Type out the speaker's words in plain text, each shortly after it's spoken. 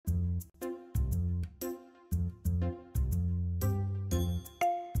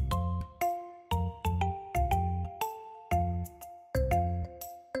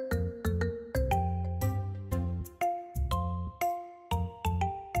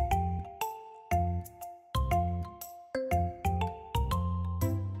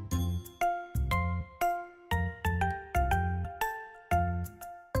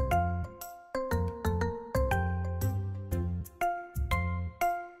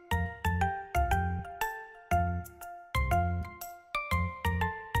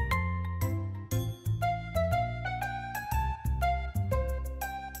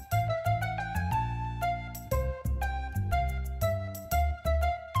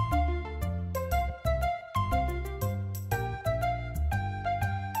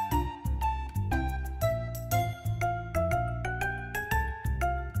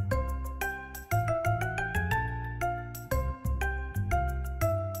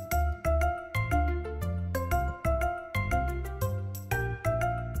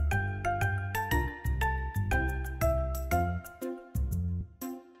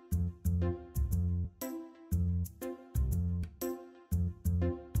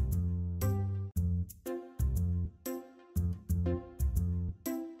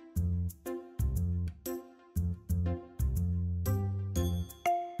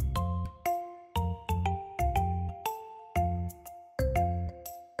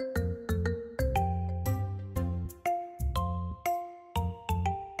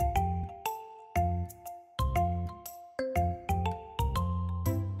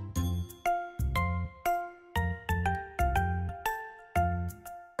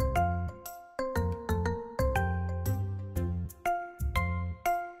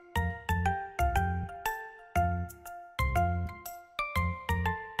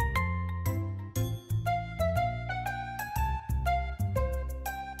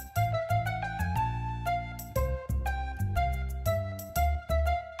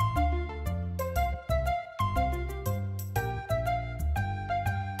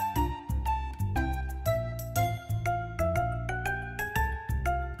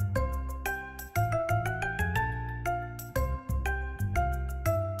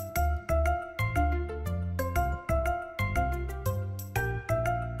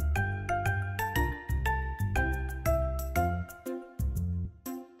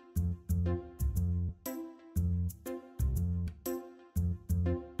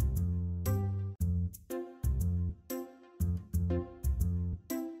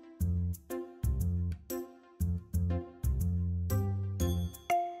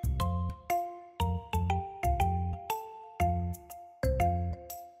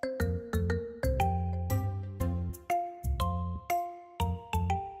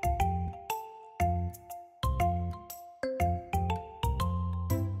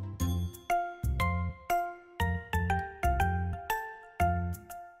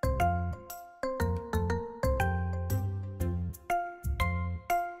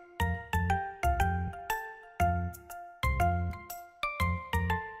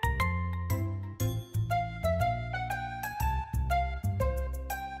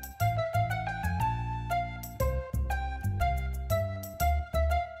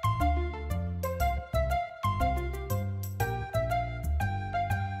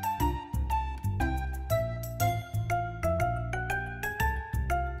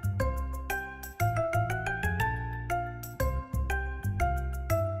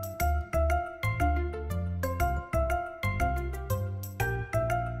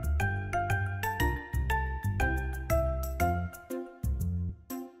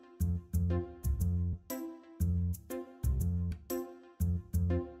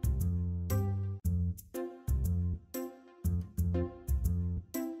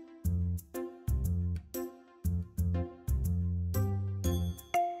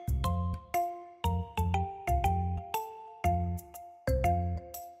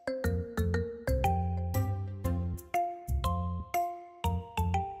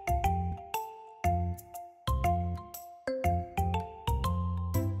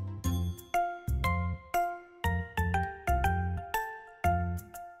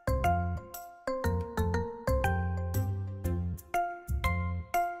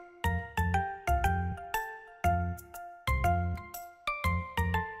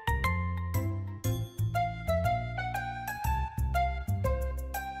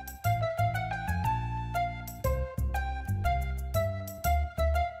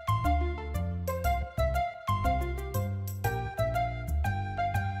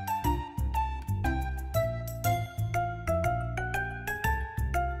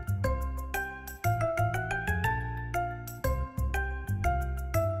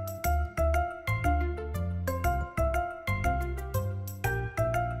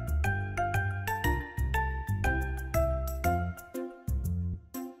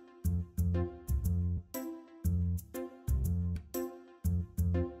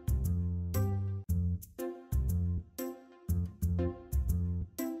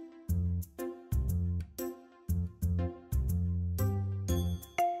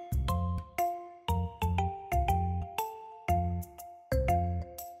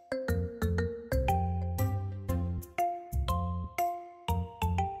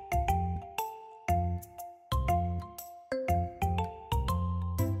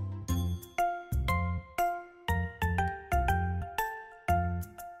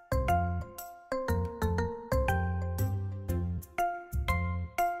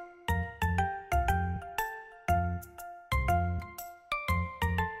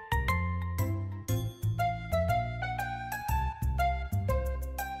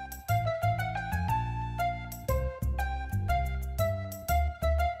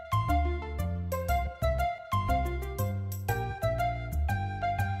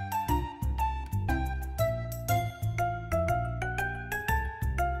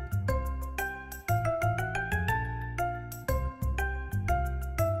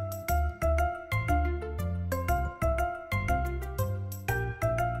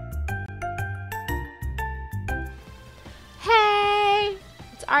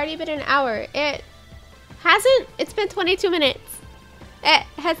already been an hour. It hasn't. It's been 22 minutes. It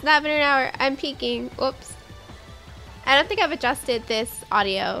has not been an hour. I'm peeking. Whoops. I don't think I've adjusted this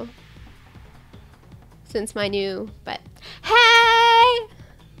audio since my new, but hey!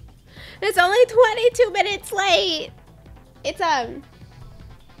 It's only 22 minutes late. It's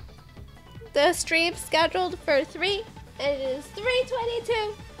the stream's scheduled for 3. It is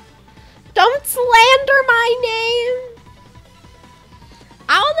 3:22. Don't slander my name.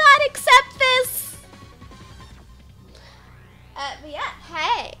 I'll not accept this. But yeah,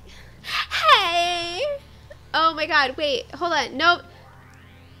 hey. Hey. Oh my god, wait, hold on. Nope.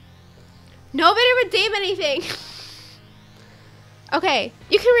 Nobody redeem anything. Okay,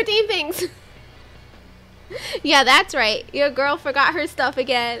 you can redeem things. Yeah, that's right. Your girl forgot her stuff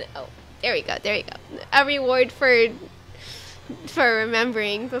again. Oh, there we go, there you go. A reward for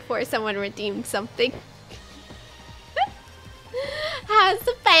remembering before someone redeemed something. How's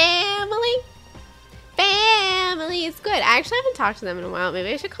the family? Family is good. I actually haven't talked to them in a while.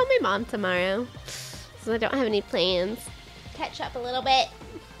 Maybe I should call my mom tomorrow, so I don't have any plans. Catch up a little bit.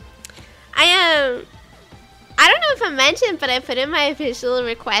 I don't know if I mentioned, but I put in my official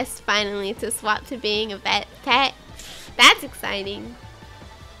request finally to swap to being a vet pet. That's exciting.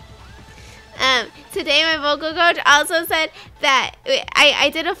 Today my vocal coach also said that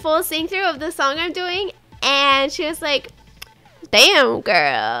I did a full sing through of the song I'm doing, and she was like, "Damn,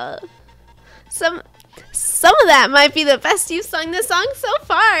 girl, some of that might be the best you've sung this song so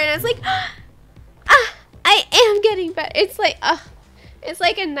far." And I was like, I am getting better. It's like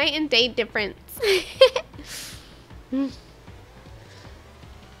a night and day difference.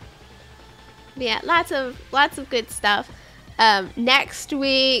 Yeah, lots of good stuff. Next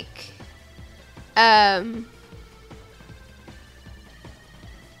week, I'm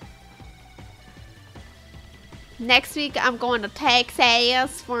going to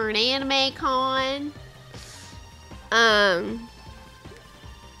Texas for an anime con. Am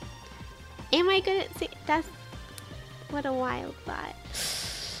I good at singing? That's what a wild thought.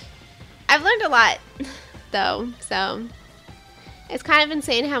 I've learned a lot, though, so it's kind of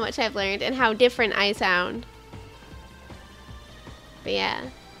insane how much I've learned and how different I sound. But yeah,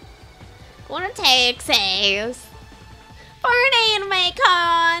 going to Texas for an anime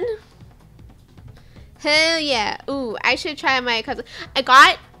con. Hell yeah! Ooh, I should try my cousin. I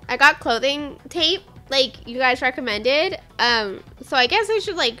got clothing tape like you guys recommended. So I guess I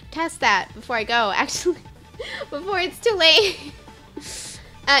should like test that before I go. Actually, before it's too late.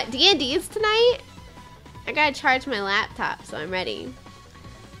 D&D's tonight. I gotta charge my laptop, so I'm ready.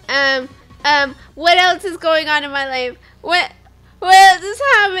 What else is going on in my life? What else is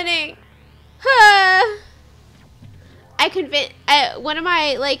happening? I convinced one of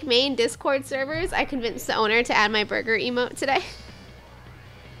my like main Discord servers. I convinced the owner to add my burger emote today.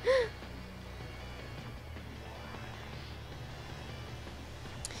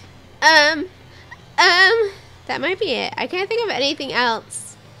 That might be it. I can't think of anything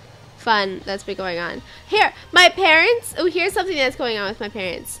else fun that's been going on. Here, my parents. Oh, here's something that's going on with my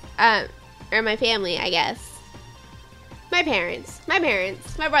parents. Or my family, I guess. My parents. My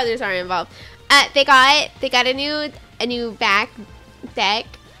brothers aren't involved. They got a new back deck,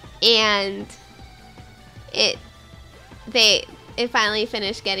 and it finally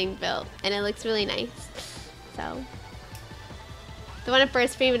finished getting built, and it looks really nice. So the one at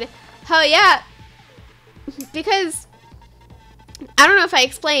first streamed. Oh yeah, because I don't know if I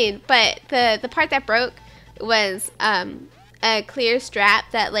explained, but the part that broke was a clear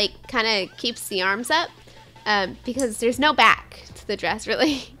strap that like kind of keeps the arms up, because there's no back to the dress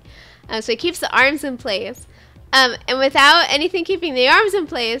really. So it keeps the arms in place, and without anything keeping the arms in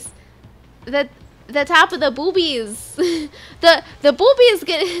place, the top of the boobies, the boobies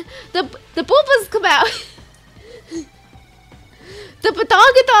get the boobas come out. The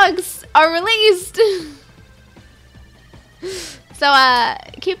badongadogs are released. So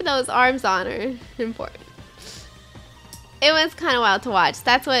keeping those arms on are important. It was kind of wild to watch.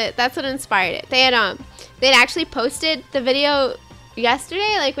 That's what inspired it. They'd actually posted the video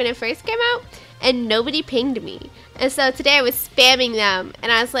yesterday, like when it first came out, and nobody pinged me. And so today I was spamming them,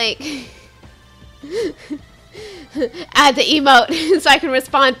 and I was like, add the emote so I can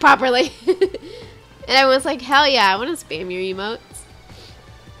respond properly. And everyone's like, hell yeah, I want to spam your emotes.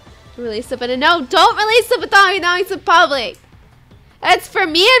 Release the banana. No, don't release the badongadogs in public. That's for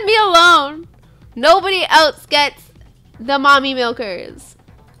me and me alone. Nobody else gets the mommy milkers.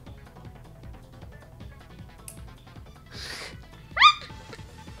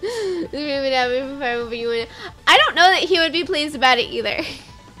 I don't know that he would be pleased about it either.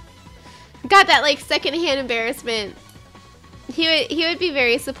 Got that like secondhand embarrassment He would be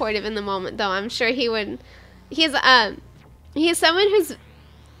very supportive in the moment, though. I'm sure he would. He's someone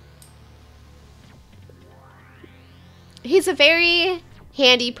he's a very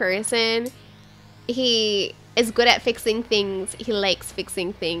handy person. He is good at fixing things. He likes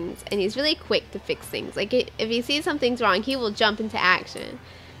fixing things, and he's really quick to fix things. Like, if he sees something's wrong, he will jump into action.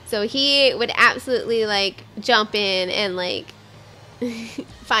 So he would absolutely, like, jump in and, like,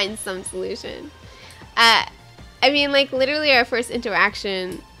 find some solution. I mean, like, literally our first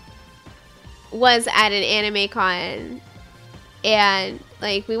interaction was at an anime con, and,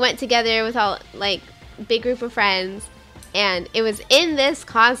 like, we went together with all, like, big group of friends, and it was in this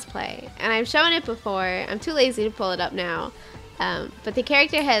cosplay, and I've shown it before. I'm too lazy to pull it up now, but the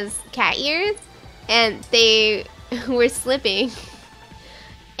character has cat ears, and they were slipping,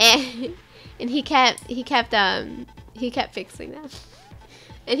 and he kept fixing them,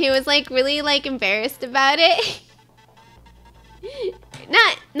 and he was, like, really, like, embarrassed about it.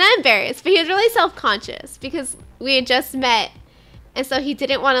 Not embarrassed, but he was really self-conscious because we had just met, and so he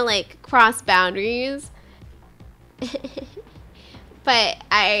didn't want to, like, cross boundaries. But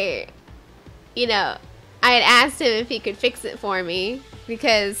I had asked him if he could fix it for me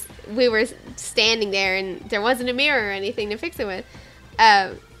because we were standing there and there wasn't a mirror or anything to fix it with.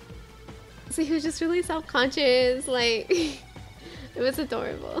 So he was just really self-conscious, like, it was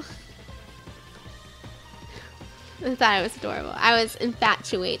adorable. I thought it was adorable. I was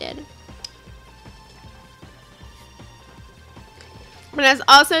infatuated. But I was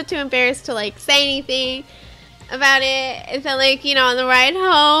also too embarrassed to, like, say anything about it. And so, like, on the ride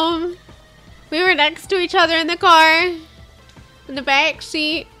home, we were next to each other in the car, in the back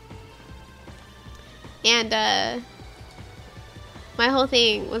seat. And, my whole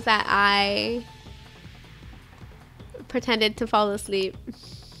thing was that I pretended to fall asleep.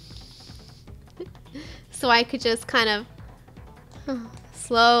 So I could just kind of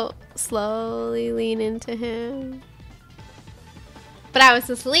slowly lean into him. But I was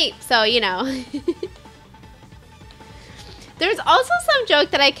asleep, so, There's also some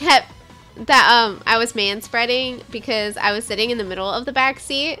joke that I kept, that I was manspreading because I was sitting in the middle of the back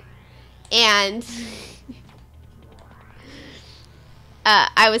seat, and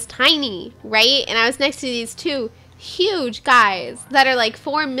I was tiny, right? And I was next to these two huge guys that are like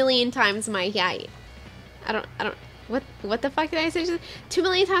 4 million times my height. What the fuck did I say? 2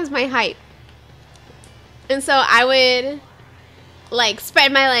 million times my height. And so I would, like,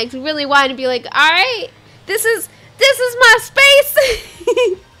 spread my legs really wide and be like, all right, this is my space.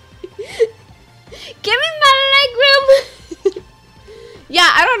 Give me my leg room. Yeah,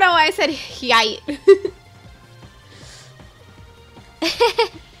 I don't know why I said height.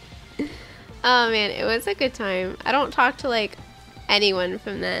 Oh man, it was a good time. I don't talk to, like, anyone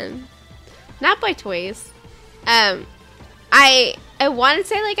from them. Not by choice. I want to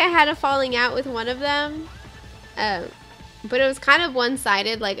say, like, I had a falling out with one of them. But it was kind of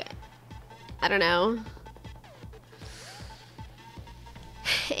one-sided, like, I don't know.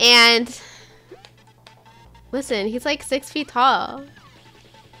 And listen, he's like 6 feet tall.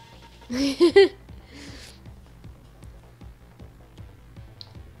 I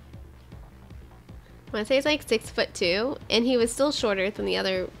want to say he's like 6'2", and he was still shorter than the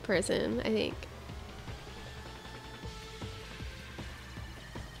other person, I think.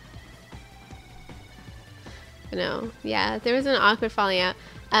 No, yeah, there was an awkward falling out.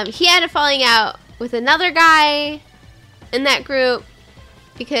 He had a falling out with another guy in that group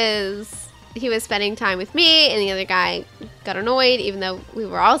because he was spending time with me, and the other guy got annoyed, even though we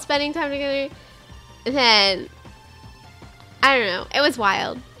were all spending time together. And then, I don't know, it was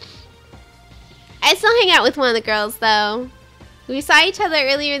wild. I still hang out with one of the girls, though. We saw each other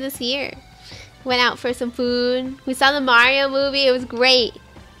earlier this year. Went out for some food. We saw the Mario movie. It was great.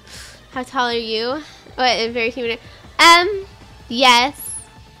 How tall are you? What, very human. Yes.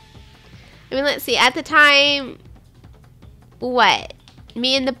 I mean, let's see. At the time, what?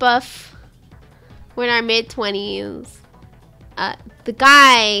 Me and the buff were in our mid-20s.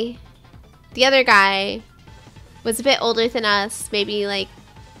 The other guy, was a bit older than us. Maybe, like,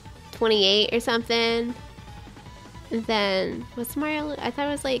 28 or something. And then, what's Mario? I thought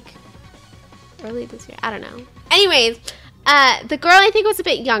it was, like, early this year. I don't know. Anyways, the girl I think was a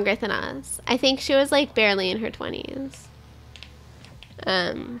bit younger than us. I think she was, like, barely in her 20s.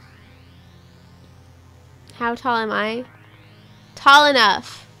 How tall am I? Tall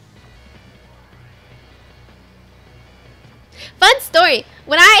enough. Fun story.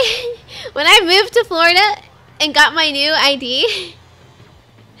 When I moved to Florida and got my new ID,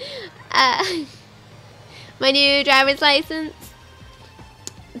 my new driver's license,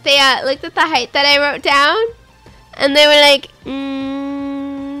 they looked at the height that I wrote down. And they were like,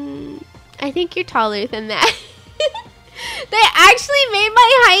 I think you're taller than that. They actually made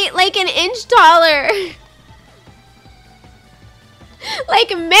my height like an inch taller. Like,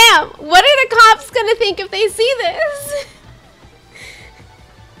 ma'am, what are the cops gonna think if they see this?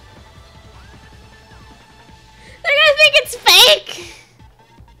 They're gonna think it's fake.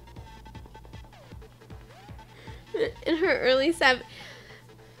 In her early 7.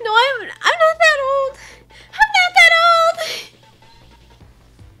 No, I'm not that old. I'm not that old.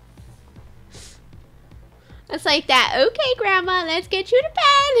 It's like that. Okay, Grandma, let's get you to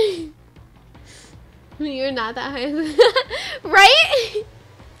bed. You're not that high. Right?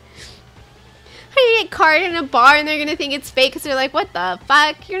 How you get carded in a bar and they're gonna think it's fake because they're like, what the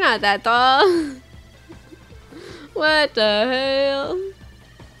fuck? You're not that tall. What the hell?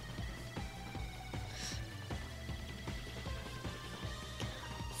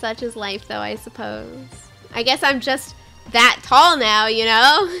 Such is life, though, I suppose. I guess I'm just that tall now, you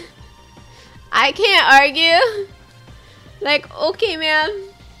know? I can't argue. Like, okay, ma'am.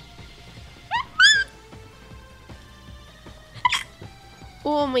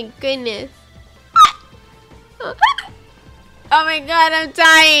 Oh my goodness. Oh my god, I'm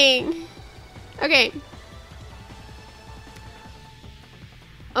dying. Okay.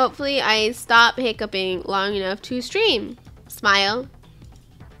 Hopefully I stop hiccuping long enough to stream. Smile.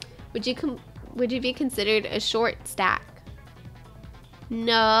 Would you be considered a short stack?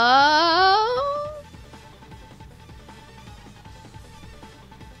 No.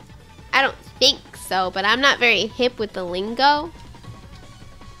 I don't think so, but I'm not very hip with the lingo.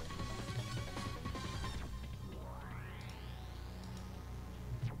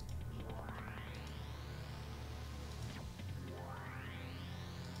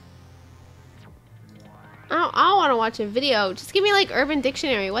 I don't want to watch a video. Just give me like Urban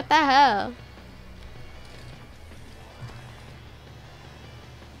Dictionary. What the hell?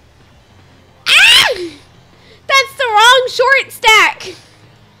 Ah! That's the wrong short stack.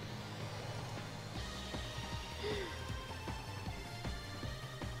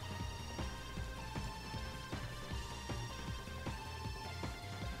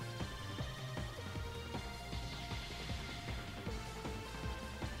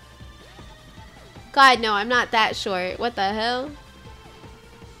 God, no, I'm not that short. What the hell?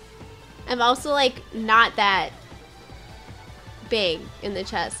 I'm also, like, not that big in the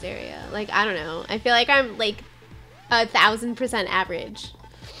chest area. Like, I don't know. I feel like I'm, like, 1,000% average.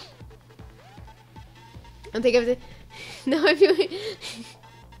 I'm thinking of the... No, I feel like...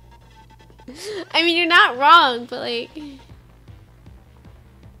 I mean, you're not wrong, but, like...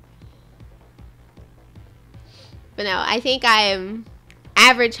 But no, I think I'm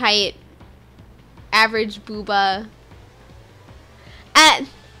average height. Average booba.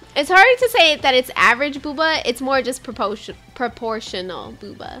 It's hard to say that it's average booba. It's more just proportional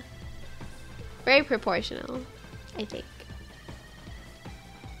booba. Very proportional, I think.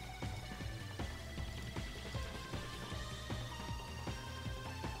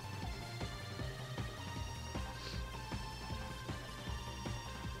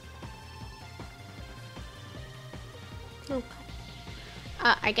 Okay.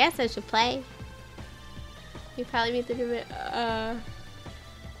 I guess I should play. You probably need to do it. I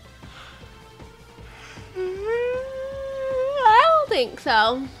don't think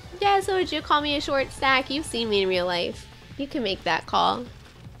so. Yeah, so would you call me a short stack? You've seen me in real life. You can make that call.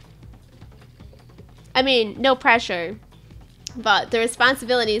 I mean, no pressure. But the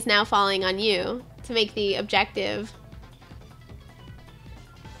responsibility is now falling on you to make the objective.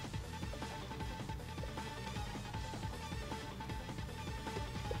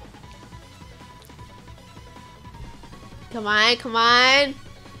 Come on, come on.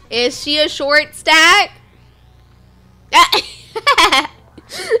 Is she a short stack?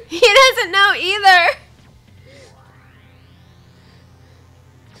 He doesn't know either.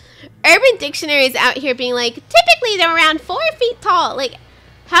 Urban Dictionary is out here being like, typically they're around 4 feet tall. Like,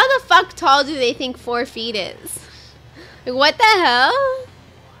 how the fuck tall do they think 4 feet is? Like, what the hell?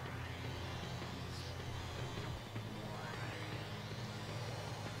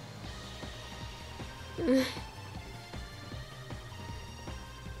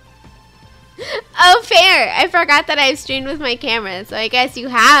 Oh, fair. I forgot that I've streamed with my camera, so I guess you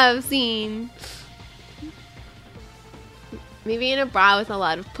have seen. Maybe in a bra with a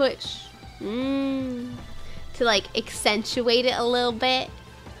lot of push. To like accentuate it a little bit.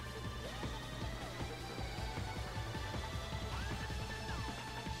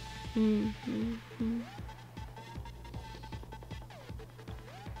 I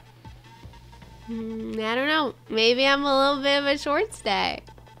don't know. Maybe I'm a little bit of a short stack.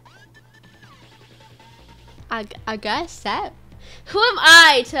 I guess so. Who am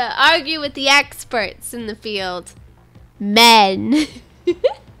I to argue with the experts in the field? Men.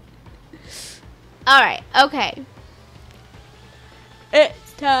 Alright, okay.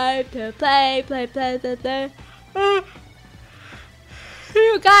 It's time to play.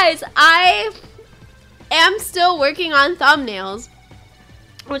 You guys, I am still working on thumbnails,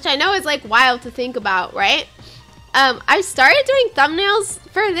 which I know is like wild to think about, right? I started doing thumbnails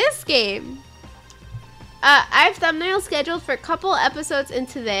for this game. I have thumbnails scheduled for a couple episodes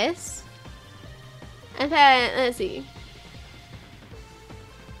into this. And then, let's see.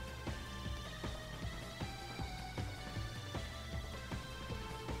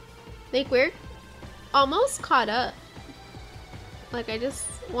 Like, we're almost caught up. Like, I just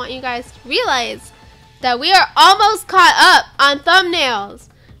want you guys to realize that we are almost caught up on thumbnails.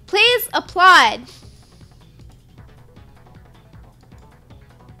 Please applaud.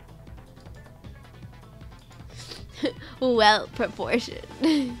 Well proportioned.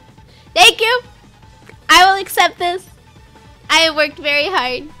 Thank you. I will accept this. I have worked very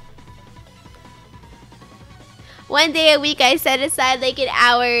hard. One day a week I set aside like an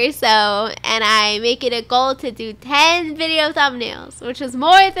hour or so, and I make it a goal to do 10 video thumbnails, which is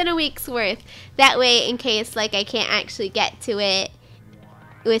more than a week's worth. That way, in case like I can't actually get to it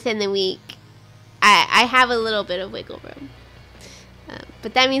within the week, I have a little bit of wiggle room.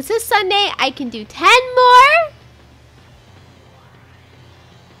 But that means this Sunday I can do 10 more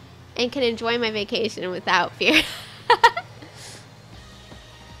and can enjoy my vacation without fear.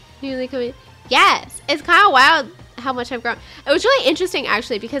 Yes, it's kind of wild how much I've grown. It was really interesting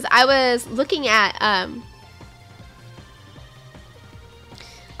actually, because I was looking at I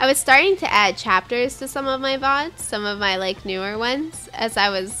was starting to add chapters to some of my VODs, some of my like newer ones, as I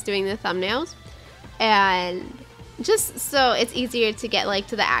was doing the thumbnails, and just so it's easier to get like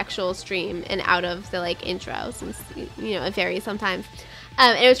to the actual stream and out of the like intro, since you know it varies sometimes.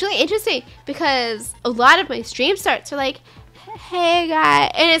 And it was really interesting because a lot of my stream starts are like, hey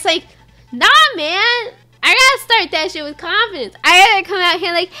guys, and it's like, nah man, I gotta start that shit with confidence. I gotta come out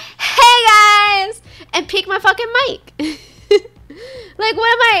here like, hey guys, and pick my fucking mic. Like,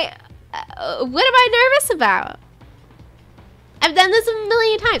 what am I nervous about? I've done this a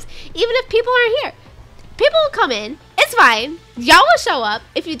million times. Even if people aren't here, people will come in. It's fine. Y'all will show up.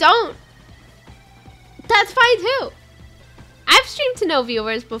 If you don't, that's fine too. I've streamed to no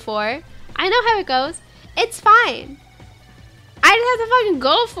viewers before. I know how it goes. It's fine. I just have to fucking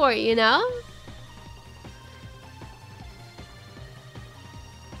go for it, you know?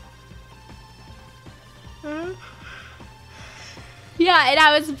 Yeah, and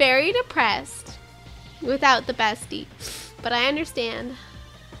I was very depressed without the bestie. But I understand.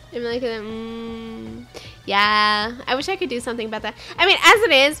 I'm like, yeah, I wish I could do something about that. I mean, as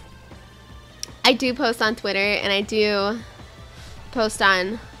it is, I do post on Twitter and I do post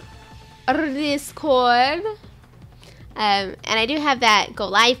on Discord. And I do have that go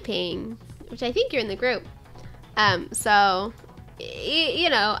live ping, which I think you're in the group. So,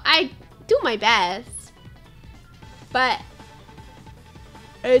 you know, I do my best. But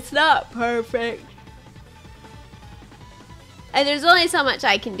it's not perfect. And there's only so much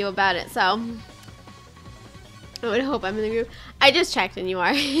I can do about it, so I would hope I'm in the group. I just checked and you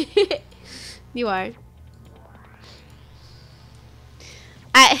are. You are.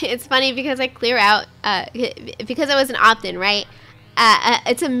 It's funny because I clear out, because it was an opt-in, right?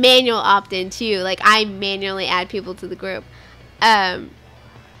 It's a manual opt-in too. Like, I manually add people to the group. But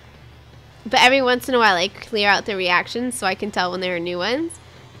every once in a while I clear out the reactions so I can tell when there are new ones.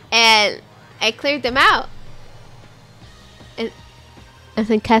 And I cleared them out. And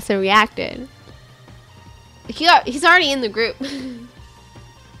then Kessa reacted. He's already in the group.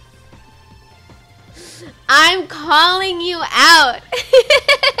 I'm calling you out.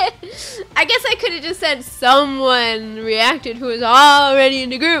 I guess I could have just said someone reacted who was already in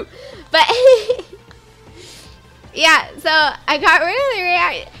the group. But yeah, so I got rid of the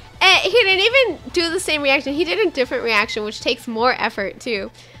reaction. And he didn't even do the same reaction. He did a different reaction, which takes more effort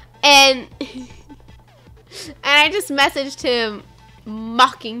too. And I just messaged him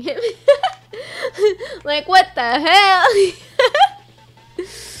mocking him. Like, what the hell?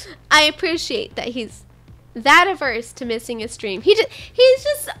 I appreciate that he's that averse to missing a stream. He's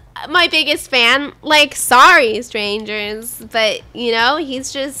just my biggest fan. Like, sorry, strangers, but you know,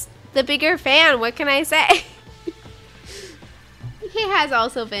 he's just the bigger fan. What can I say? He has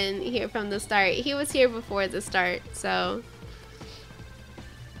also been here from the start. He was here before the start, so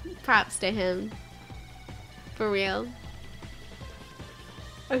props to him. For real.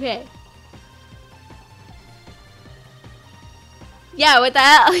 Okay. Yeah, what the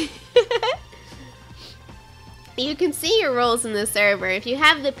hell? You can see your roles in the server. If you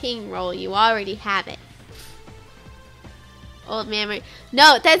have the ping role, you already have it. Old man memory.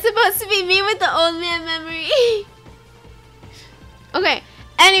 No, that's supposed to be me with the old man memory. Okay.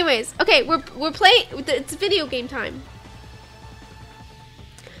 Anyways, okay, we're playing. It's video game time.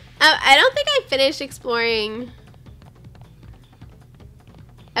 I don't think I finished exploring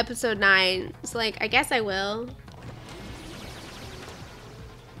episode 9, so like I guess I will.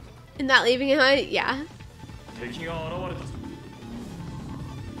 And not leaving it on, yeah.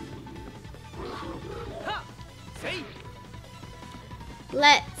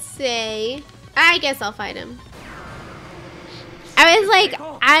 Let's see. I guess I'll fight him. I was like,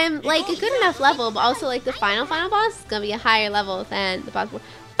 I'm like a good enough level, but also like the final boss is gonna be a higher level than the boss.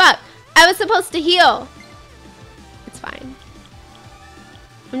 But I was supposed to heal. It's fine.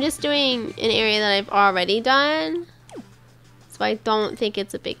 I'm just doing an area that I've already done, so I don't think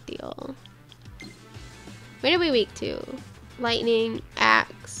it's a big deal. Where are we weak to? Lightning,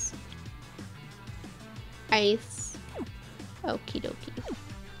 axe, ice. Okie dokie.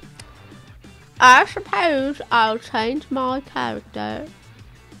 I suppose I'll change my character.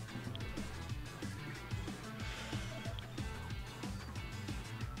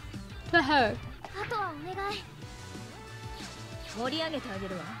 To her.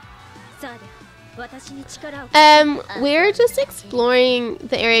 We're just exploring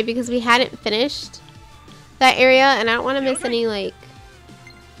the area because we hadn't finished that area, and I don't want to miss any like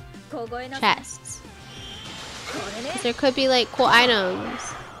chests. There could be like cool items.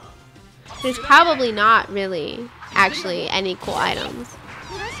 There's probably not really actually any cool items.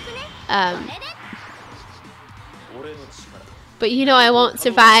 But you know I won't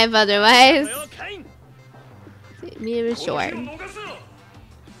survive otherwise. Maybe sure.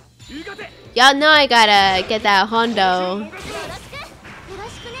 Y'all know I gotta get that Hondo.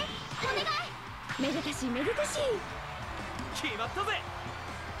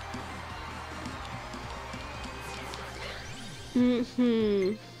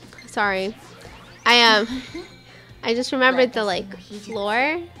 Sorry. I just remembered the like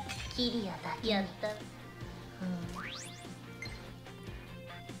floor.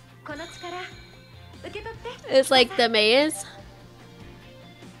 It's like the maze.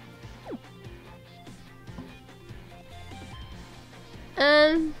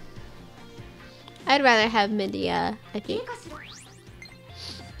 I'd rather have Medea, I think.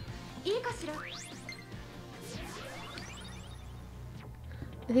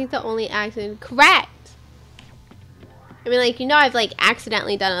 I think the only accident, correct. I mean, like, you know, I've like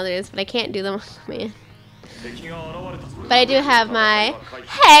accidentally done others, but I can't do them on command. But I do have my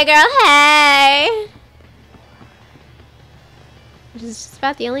hey girl, hey, which is just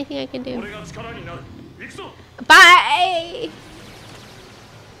about the only thing I can do. Bye.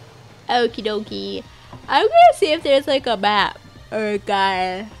 Okie dokie. I'm gonna see if there's like a map or a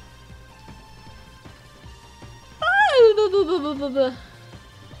guy.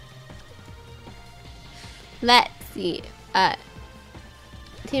 Let's see.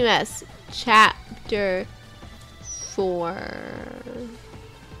 TMS chapter 4.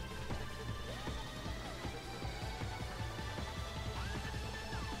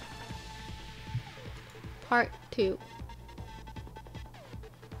 Part 2.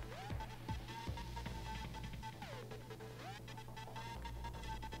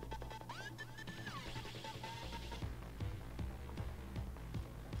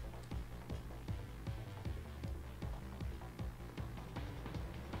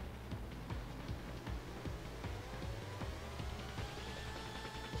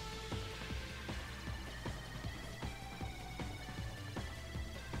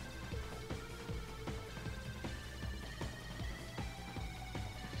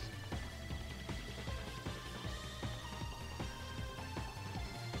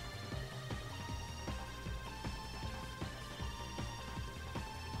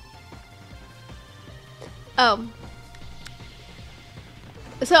 Oh.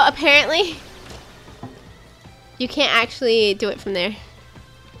 So apparently you can't actually do it from there.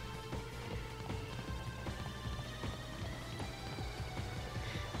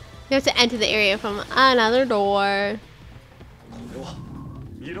 You have to enter the area from another door.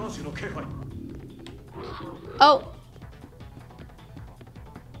 Oh.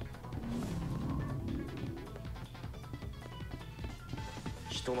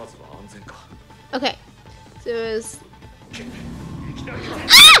 Okay. So it was...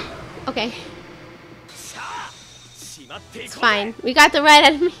 Ah! Okay. It's fine. We got the right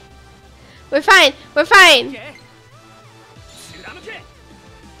enemy. We're fine. We're fine.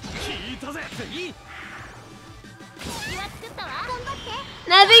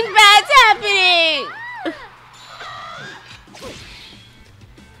 Nothing bad's happening.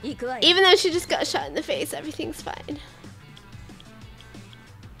 Even though she just got shot in the face, everything's fine.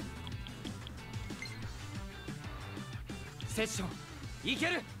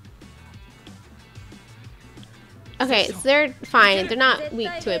 Okay, so they're fine. They're not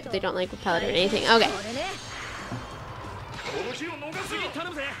weak to it, but they don't like repel it or anything. Okay.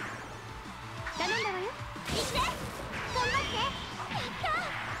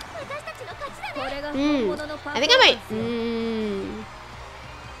 I think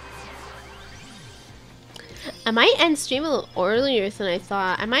I might end stream a little earlier than I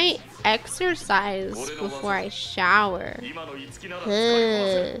thought. I might exercise before I shower.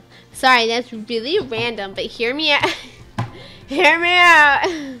 Sorry, that's really random, but hear me out. Hear me out.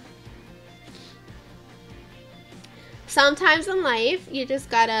 Sometimes in life, you just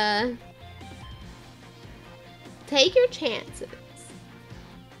gotta take your chances.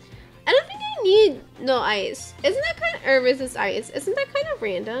 I don't think I need no ice. Isn't that kind of, or is this ice? Isn't that kind of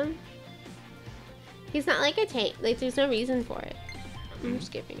random? He's not like a tank. Like, there's no reason for it. I'm just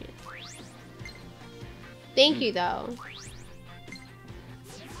skipping it. Thank you, though.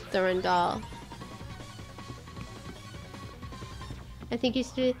 Thorndal. I think you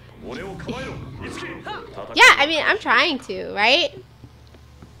should. Yeah, I mean, I'm trying to, right?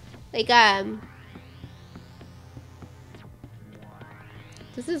 Like,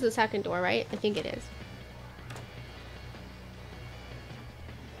 this is the second door, right? I think it is.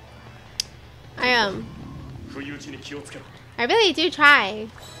 I really do try.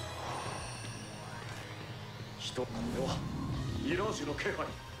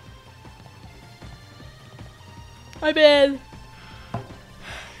 I'm in.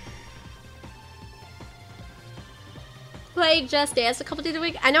 Playing Just Dance a couple days a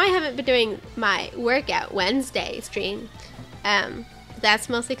week. I know I haven't been doing my workout Wednesday stream. That's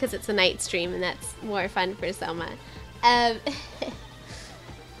mostly because it's a night stream and that's more fun for Soma.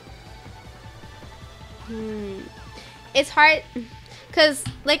 It's hard because,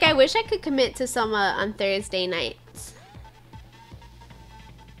 like, I wish I could commit to Soma on Thursday nights,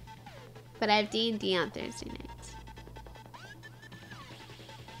 but I have D&D on Thursday nights.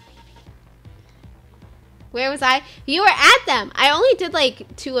 Where was I? You were at them. I only did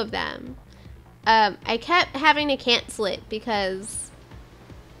like 2 of them. I kept having to cancel it because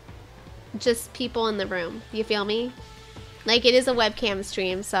just people in the room. You feel me? Like, it is a webcam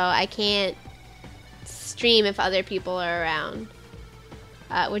stream, so I can't stream if other people are around.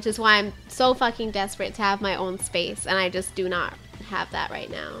 Which is why I'm so fucking desperate to have my own space, and I just do not have that right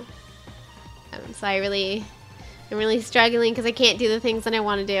now. So I'm really struggling because I can't do the things that I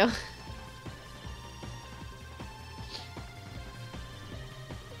want to do.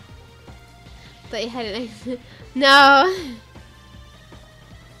 But you had it nice. No.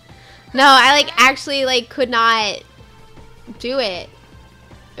 No, I like actually like could not do it.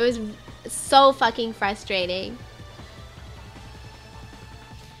 It was so fucking frustrating.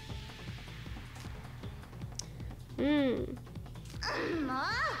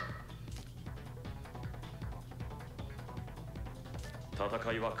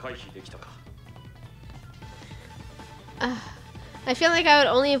 I feel like I would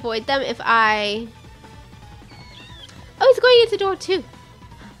only avoid them if I... Oh, he's going into door 2.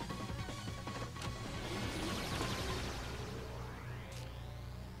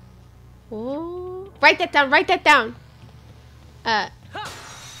 Oh, write that down. Write that down.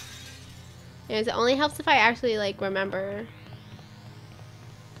 It only helps if I actually like remember.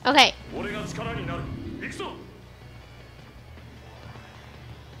 Okay.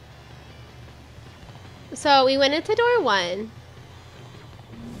 So we went into door 1.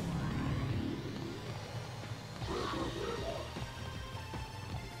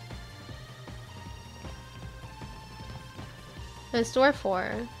 That's door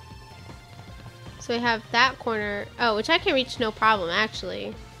 4. So we have that corner. Oh, which I can reach no problem,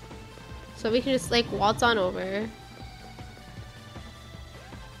 actually. So we can just, like, waltz on over.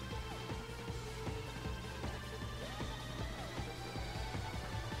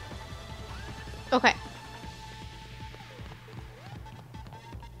 Okay.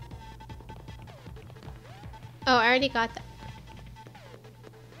 Oh, I already got that.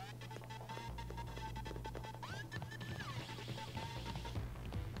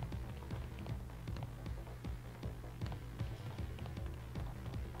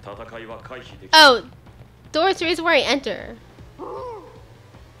 Oh, door 3 is where I enter.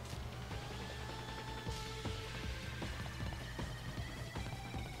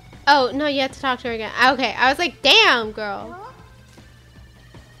 Oh, no, you have to talk to her again. Okay, I was like, damn, girl.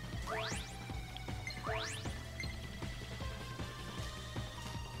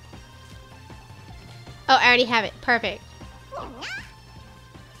 Oh, I already have it. Perfect.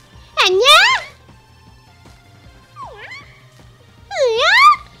 Anya?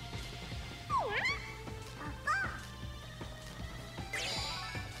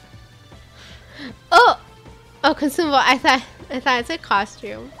 Oh, consumable. I thought it's a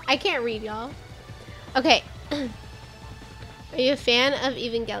costume. I can't read, y'all. Okay. Are you a fan of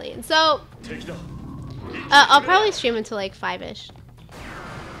Evangelion? So, I'll probably stream until like 5-ish.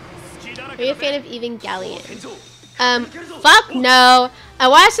 Are you a fan of Evangelion? Fuck no. I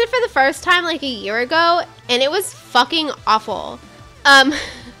watched it for the first time like a year ago, and it was fucking awful.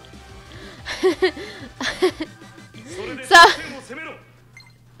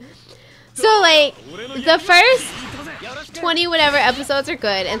 So like, the first 20 whatever episodes are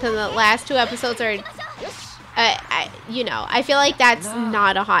good, and then the last 2 episodes are, you know, I feel like that's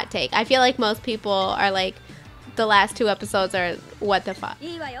not a hot take. I feel like most people are like, the last 2 episodes are what the fuck.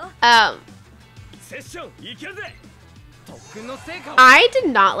 I did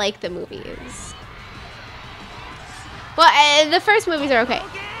not like the movies. Well, the first movies are okay.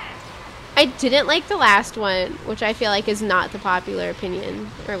 I didn't like the last one, which I feel like is not the popular opinion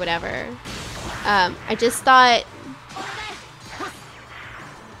or whatever. I just thought...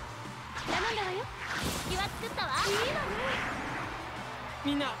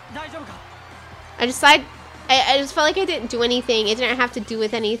 I just felt like I didn't do anything. It didn't have to do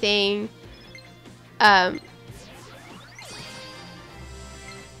with anything. It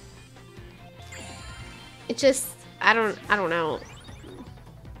just, I don't know.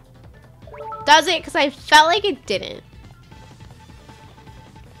 Does it? Because I felt like it didn't.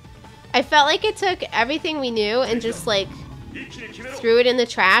 I felt like it took everything we knew and just like threw it in the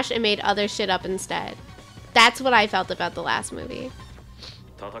trash and made other shit up instead. That's what I felt about the last movie.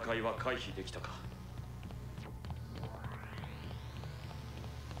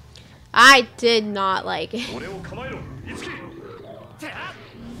 I did not like it.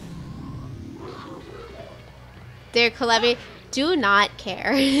 They're collaborating. Do not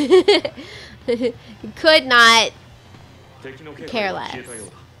care. Could not care less.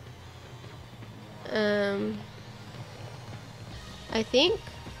 I think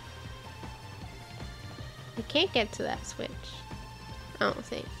I can't get to that switch. I don't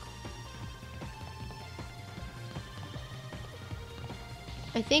think.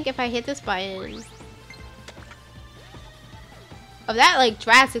 I think if I hit this button... Oh, that like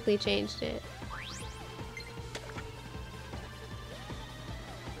drastically changed it.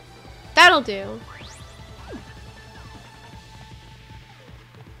 That'll do.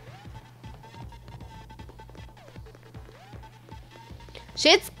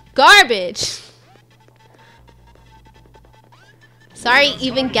 Shit's garbage. Sorry,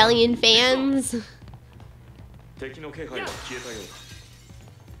 Evangelion fans. Okay,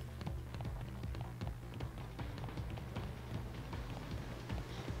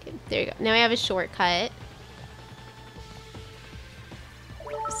 there you go. Now I have a shortcut.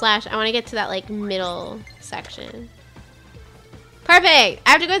 Slash, I want to get to that like middle section. Perfect! I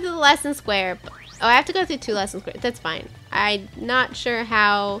have to go through the lesson square. Oh, I have to go through 2 lesson squares. That's fine. I'm not sure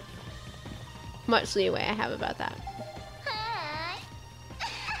how much leeway I have about that.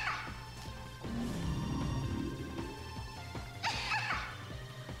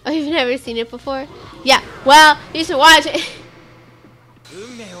 Oh, you've never seen it before? Yeah, well, you should watch it.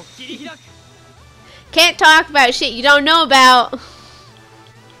 Can't talk about shit you don't know about.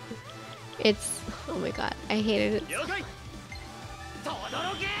 It's, oh my god, I hated it.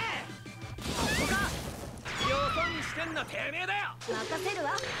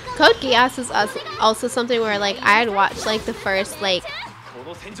 Code Geass is also something where like I had watched like the first like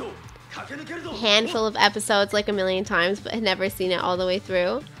handful of episodes like a million times, but had never seen it all the way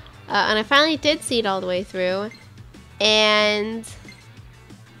through. And I finally did see it all the way through, and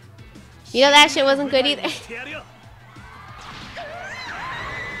you know that shit wasn't good either.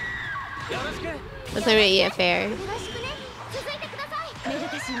 That's not really fair.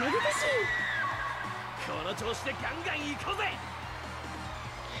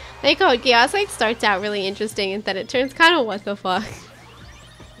 Like Code Geass like starts out really interesting and then it turns kind of what the fuck.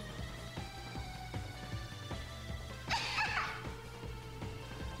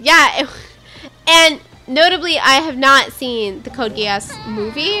 Yeah, and notably I have not seen the Code Geass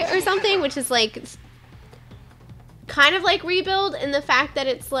movie or something, which is like kind of like Rebuild in the fact that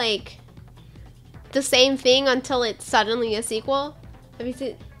it's like the same thing until it's suddenly a sequel. Have you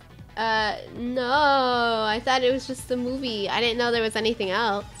seen? No, I thought it was just the movie. I didn't know there was anything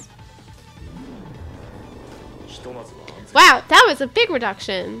else. Wow, that was a big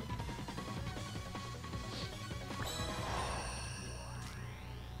reduction.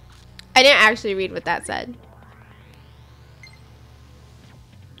 I didn't actually read what that said.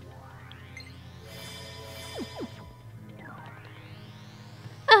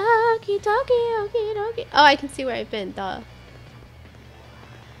 Okie dokie, okie dokie. Oh, I can see where I've been, duh.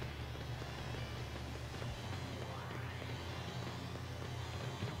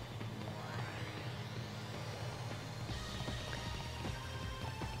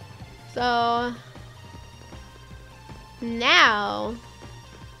 So now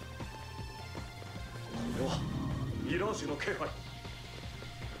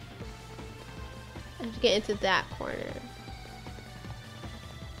I have to get into that corner.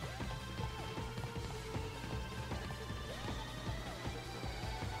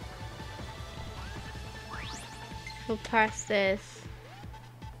 We'll press this.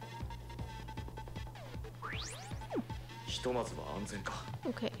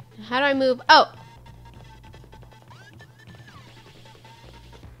 Okay, how do I move? Oh!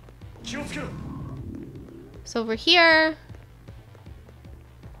 So over here.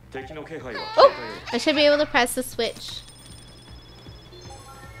 Oh! I should be able to press the switch.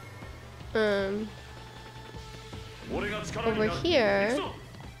 Over here.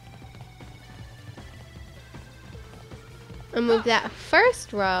 I'll move that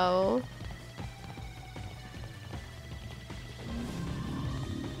first row.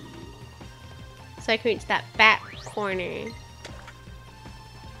 So I can reach that back corner.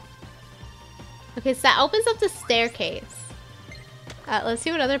 Okay, so that opens up the staircase. Let's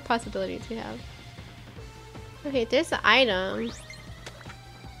see what other possibilities we have. Okay, there's the item.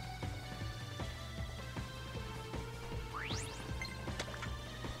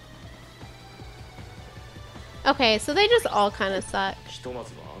 Okay, so they just all kind of suck.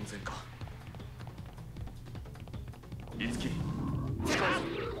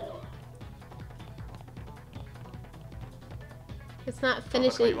 It's not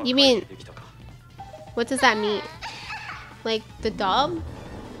finishing. You mean, what does that mean? Like the dub?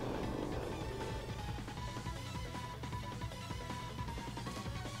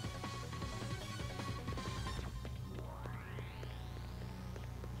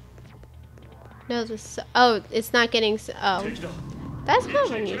 No, this. Oh, it's not getting. Oh, that's kind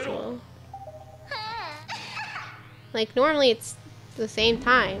of unusual. Like normally it's the same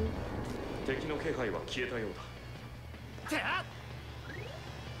time.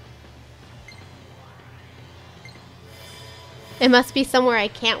 It must be somewhere I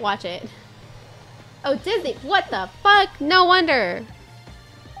can't watch it. Oh, Disney! What the fuck? No wonder.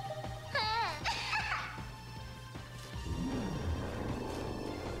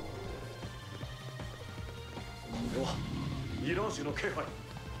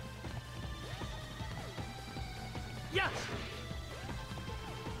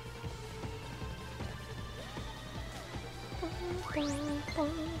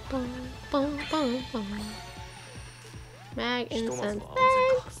 Mag incense.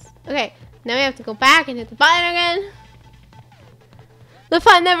 Thanks. Okay, now we have to go back and hit the button again. The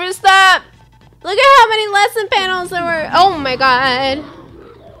fun never stopped. Look at how many lesson panels there were. Oh my god.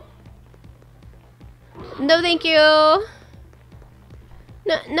 No, thank you.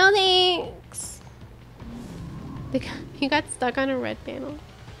 No thanks. He got stuck on a red panel.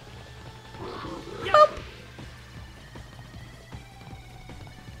 Boop.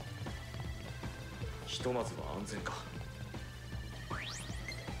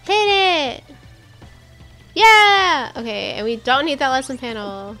 Hit it! Yeah! Okay, and we don't need that lesson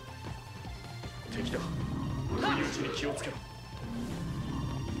panel.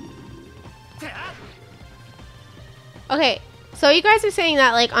 Okay, so you guys are saying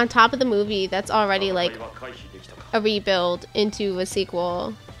that like on top of the movie that's already like a rebuild into a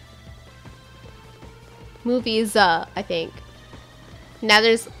sequel. Movies, I think. Now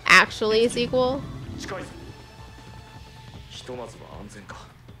there's actually a sequel.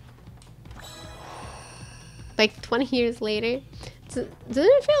 Like 20 years later. Doesn't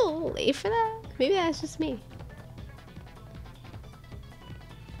it feel a little late for that? Maybe that's just me.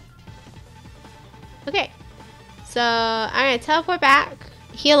 Okay. So I'm gonna teleport back,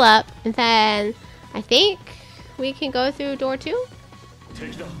 heal up, and then I think we can go through door 2.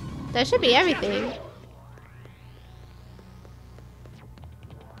 That should be everything.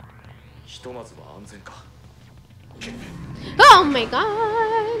 Oh my god!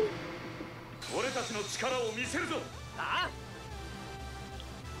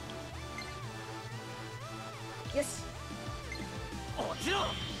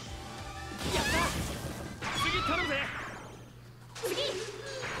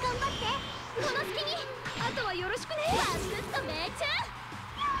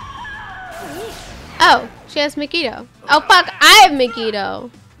 Oh, she has Megiddo. Oh fuck, I have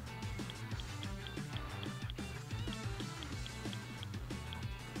Megiddo.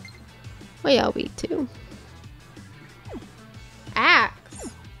 What y'all weak to?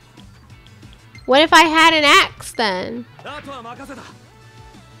 Axe. What if I had an axe then? I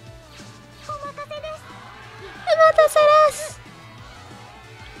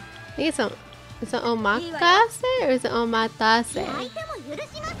think it's an omakase or is it omatase?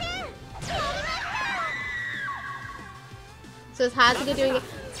 So is Hatsuka doing it?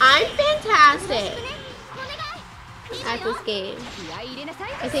 I'm fantastic at this game.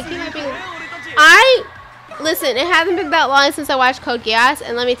 I think he might be. Listen, it hasn't been that long since I watched Code Geass,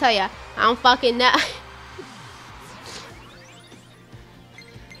 and let me tell you, I don't fucking know.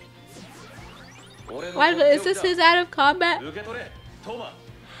 Why is this his out of combat?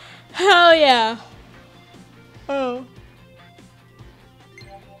 Hell yeah. Oh.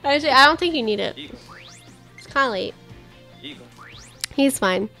 Actually, I don't think you need it. It's kind of late. He's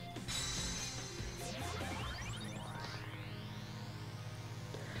fine.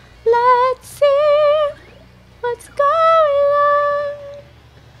 Let's see what's going on.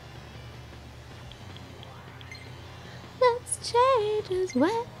 Let's change his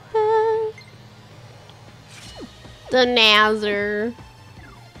weapon. The Nazar.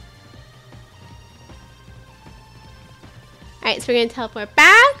 Alright, so we're gonna teleport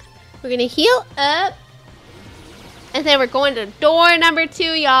back. We're gonna heal up. And then we're going to door number 2,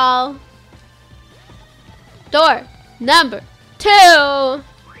 y'all. Door number 2.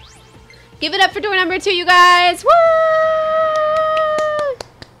 Give it up for door number 2, you guys. Woo!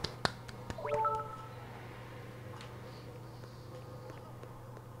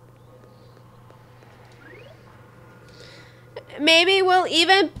 Maybe we'll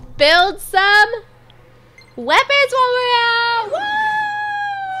even build some weapons while we're out. Woo!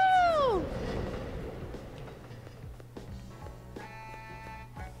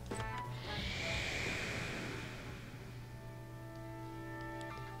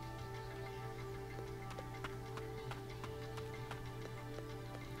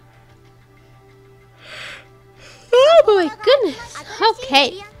 Oh my goodness.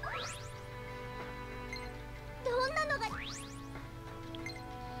 Okay.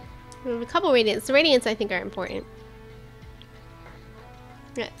 We have a couple radiants. The radiants I think are important.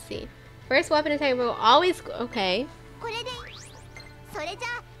 Let's see. First weapon attack will always okay.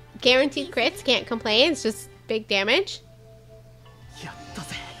 Guaranteed crits, can't complain. It's just big damage.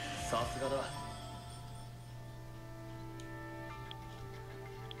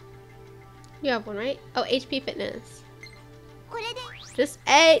 You have one, right? Oh, HP fitness. Just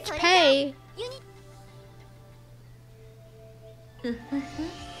HP.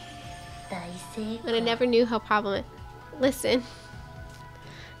 But I never knew how problematic. Listen.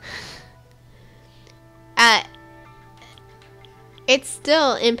 It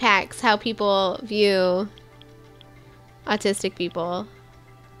still impacts how people view autistic people.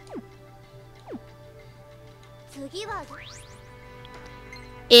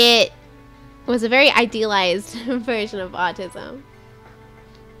 It was a very idealized version of autism.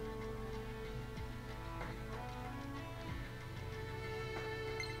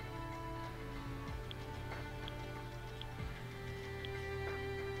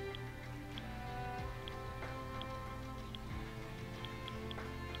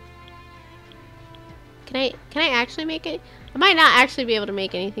 Can I actually make it? I might not actually be able to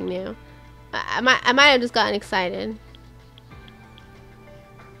make anything new. I might have just gotten excited.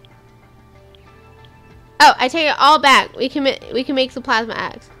 Oh, I take it all back. We can make some plasma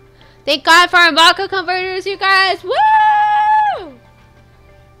axe. Thank God for our vodka converters, you guys! Woo!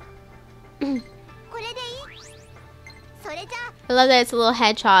 I love that it's a little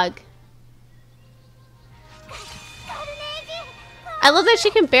hedgehog. I love that she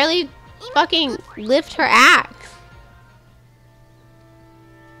can barely fucking lift her axe.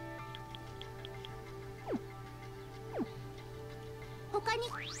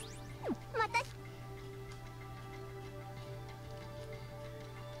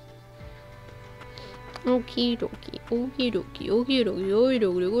 Okie dokie, okie dokie, okie dokie.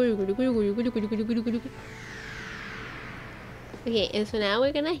 Okay, and so now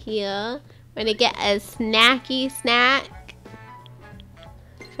we're gonna heal. We're gonna get a snacky snack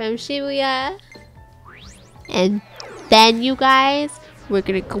from Shibuya. And then, you guys, we're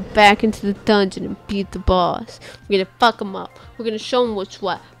gonna go back into the dungeon and beat the boss. We're gonna fuck him up. We're gonna show him what's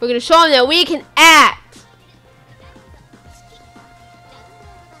what. We're gonna show him that we can act.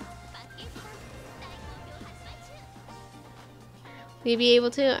 Will you be able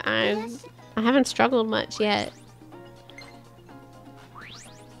to? I haven't struggled much yet.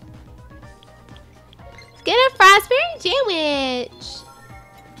 Let's get a Frostberry sandwich.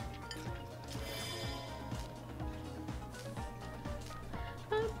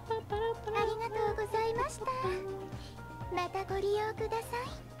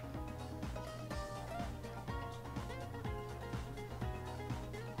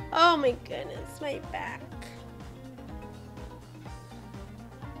 Oh my goodness, my back.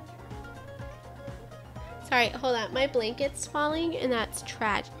 Sorry, hold on. My blanket's falling and that's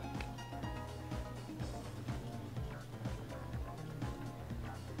tragic.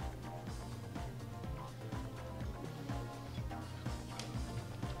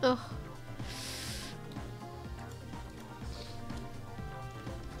 Oh.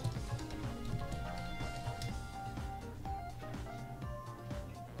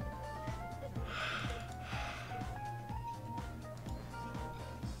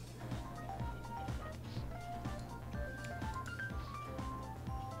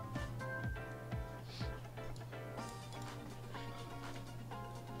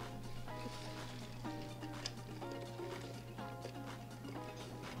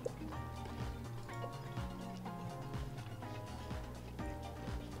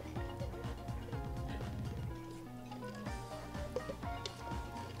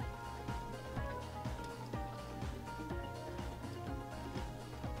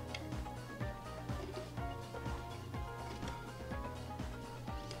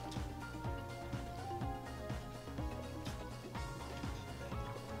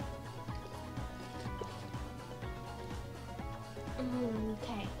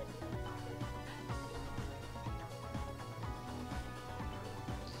 Okay.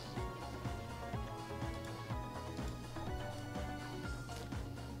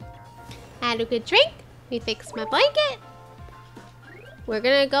 I had a good drink. We fixed my blanket. We're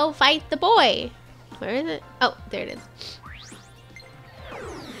gonna go fight the boy. Where is it? Oh, there it is.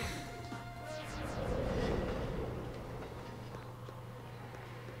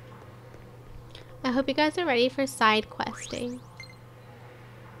 I hope you guys are ready for side questing.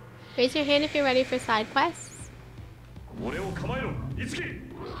 Raise your hand if you're ready for side quests.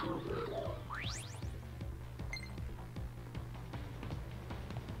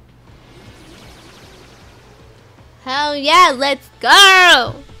 Hell yeah, let's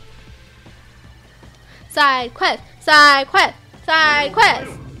go! Side quest, side quest, side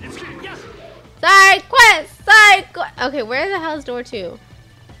quest! Side quest, side quest! Okay, where the hell is door 2?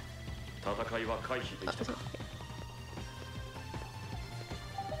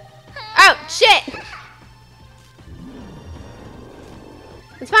 Oh, shit!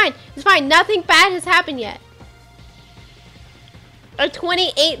 It's fine. It's fine. Nothing bad has happened yet. A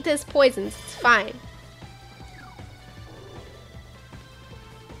 28 this poisons. It's fine.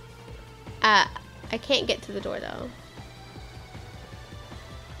 I can't get to the door though.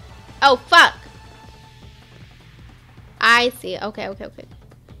 Oh, fuck! I see. Okay, okay, okay.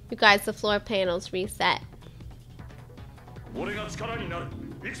 You guys, the floor panels reset.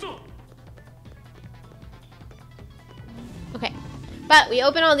 Okay. But we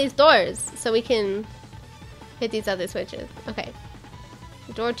open all these doors so we can hit these other switches. Okay.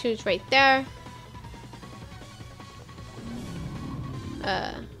 Door 2 is right there.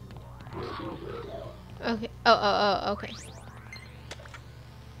 Okay. Oh, okay.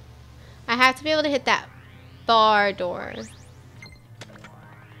 I have to be able to hit that bar door.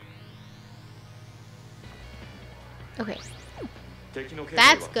 Okay.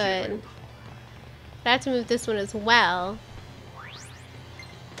 That's good. But I have to move this one as well.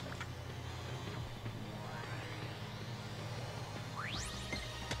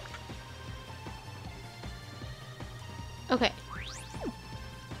 Okay.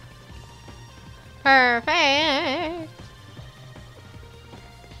 Perfect.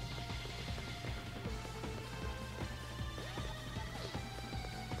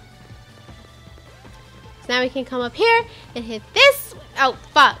 So now we can come up here and hit this. Oh,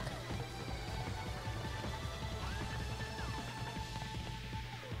 fuck.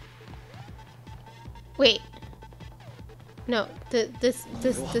 Wait. No, this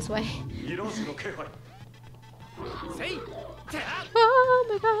way. Oh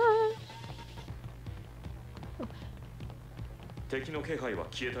my god.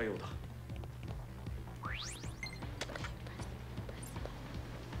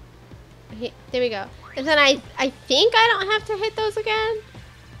 Okay, there we go. And then I think I don't have to hit those again.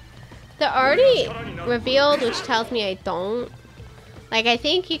 They're already revealed, which tells me I don't. Like, I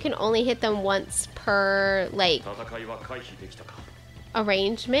think you can only hit them once per, like,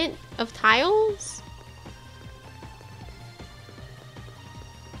 arrangement of tiles.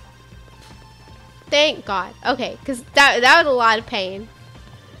 Thank God. Okay, because that was a lot of pain.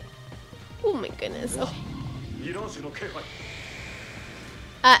 Oh my goodness. Okay.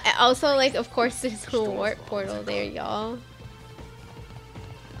 Also, like, of course, there's a warp portal there, y'all.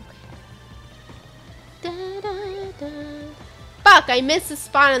 Okay. Fuck, I missed a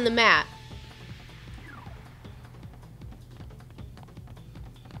spot on the map.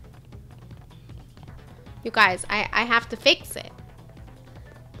 You guys, I have to fix it.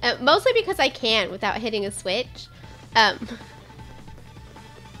 Mostly because I can without hitting a switch. But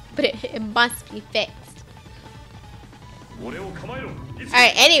it must be fixed.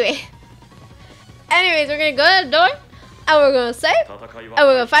 Alright, anyways, we're gonna go to the door, and we're gonna save, and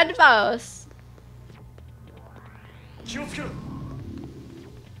we're gonna find the boss.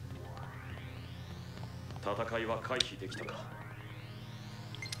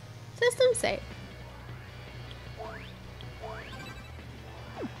 System save.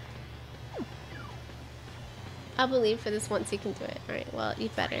 I believe for this once you can do it. Alright, well, you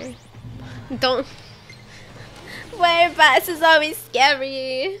better. Don't. Where boss is always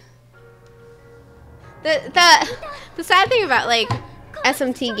scary. The sad thing about like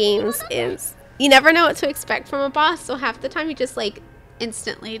SMT games is you never know what to expect from a boss, so half the time you just like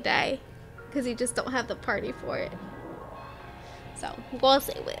instantly die because you just don't have the party for it. So we'll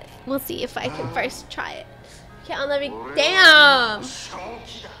see if I can first try it. Okay, let me. Damn.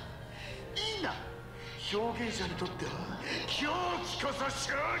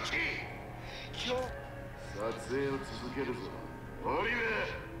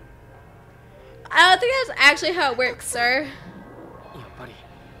 I don't think that's actually how it works, sir.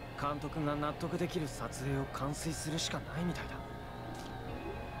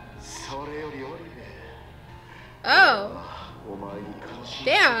 Oh.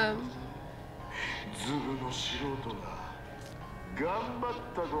 Damn.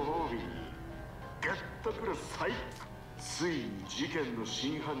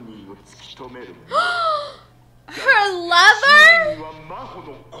 Her lover?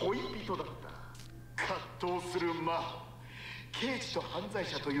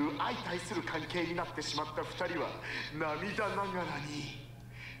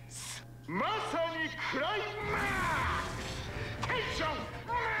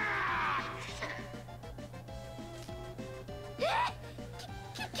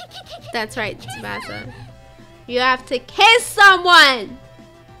 That's right, Tsubasa. You have to kiss someone!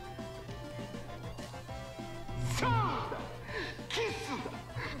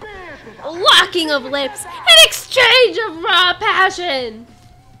 A locking of lips, an exchange of raw passion!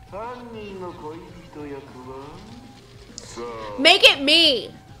 Make it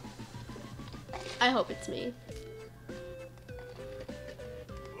me! I hope it's me.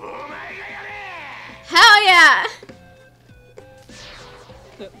 Hell yeah!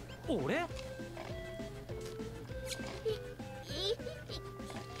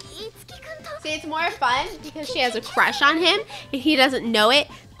 See, it's more fun because she has a crush on him and he doesn't know it,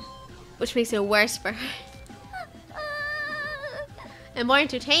 which makes it worse for her. And more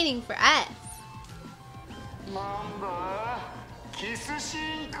entertaining for us.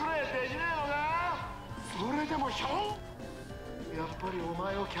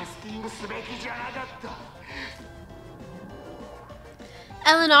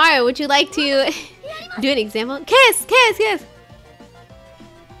 Eleanor, would you like to do an example? Kiss, kiss, kiss.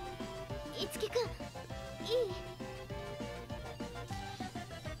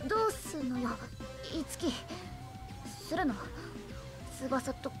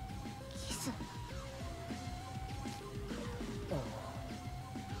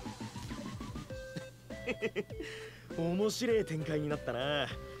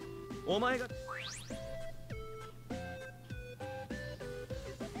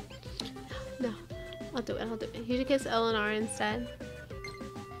 No, I'll do it. You should kiss Eleanor instead.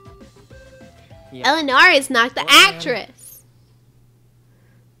 Yeah. Eleanor is not the actress.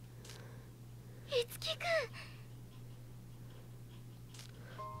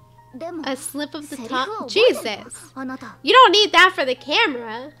 A slip of the tongue. Jesus. You don't need that for the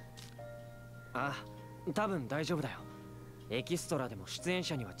camera.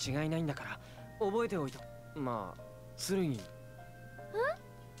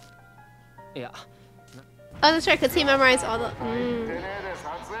 Oh, that's right, because he memorized all the...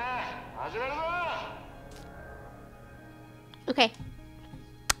 Okay.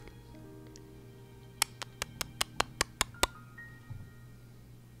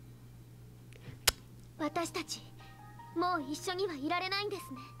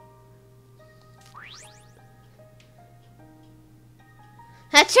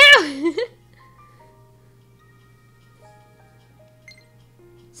 Achoo!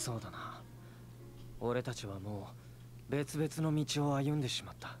 そうだな。俺たちはもう別々の道を歩んでし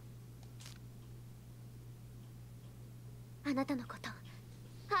まった。あなたのこと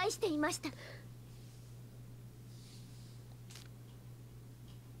愛していました。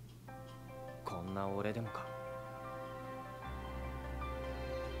こんな俺でもか。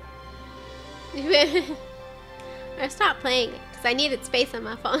I stopped playing it because I needed space on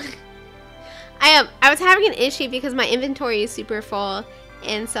my phone. I was having an issue because my inventory is super full,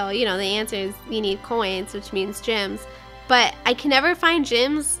 and so you know the answer is you need coins, which means gems. But I can never find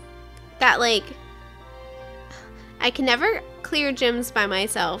gems that like I can never clear gems by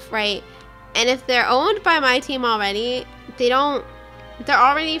myself, right? And if they're owned by my team already, they're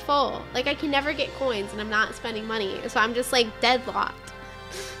already full. Like I can never get coins, and I'm not spending money, so I'm just like deadlocked.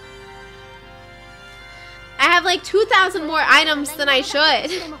 I have like 2,000 more items than I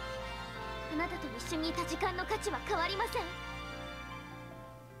should. あなたと一緒にいた時間の価値は変わりません。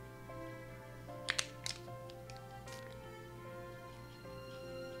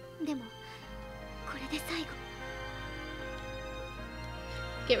でもこれで最後。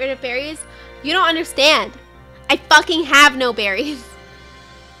Get rid of berries? You don't understand. I fucking have no berries.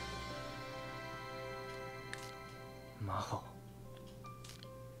 魔法。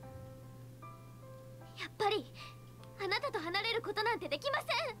やっぱりあなたと離れることなんてできません。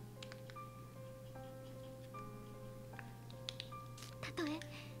たとえ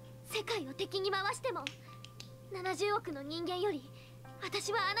世界を敵に回しても70億の人間より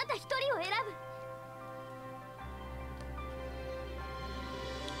私はあなた一人を選ぶ。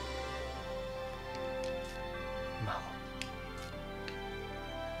魔法。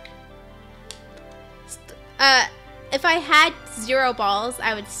If I had 0 balls,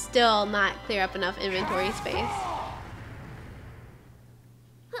 I would still not clear up enough inventory space.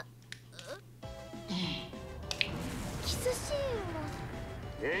 キスシーン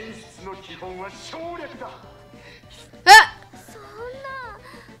は演出の基本は省略だ。Ah! そん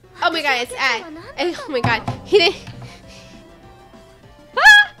な。 Oh my god, it's ad. Oh my god, he didn't.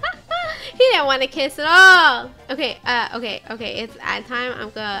 He didn't want to kiss at all. Okay, okay, it's ad time.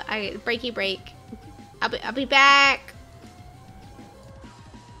 Breaky break. I'll be back.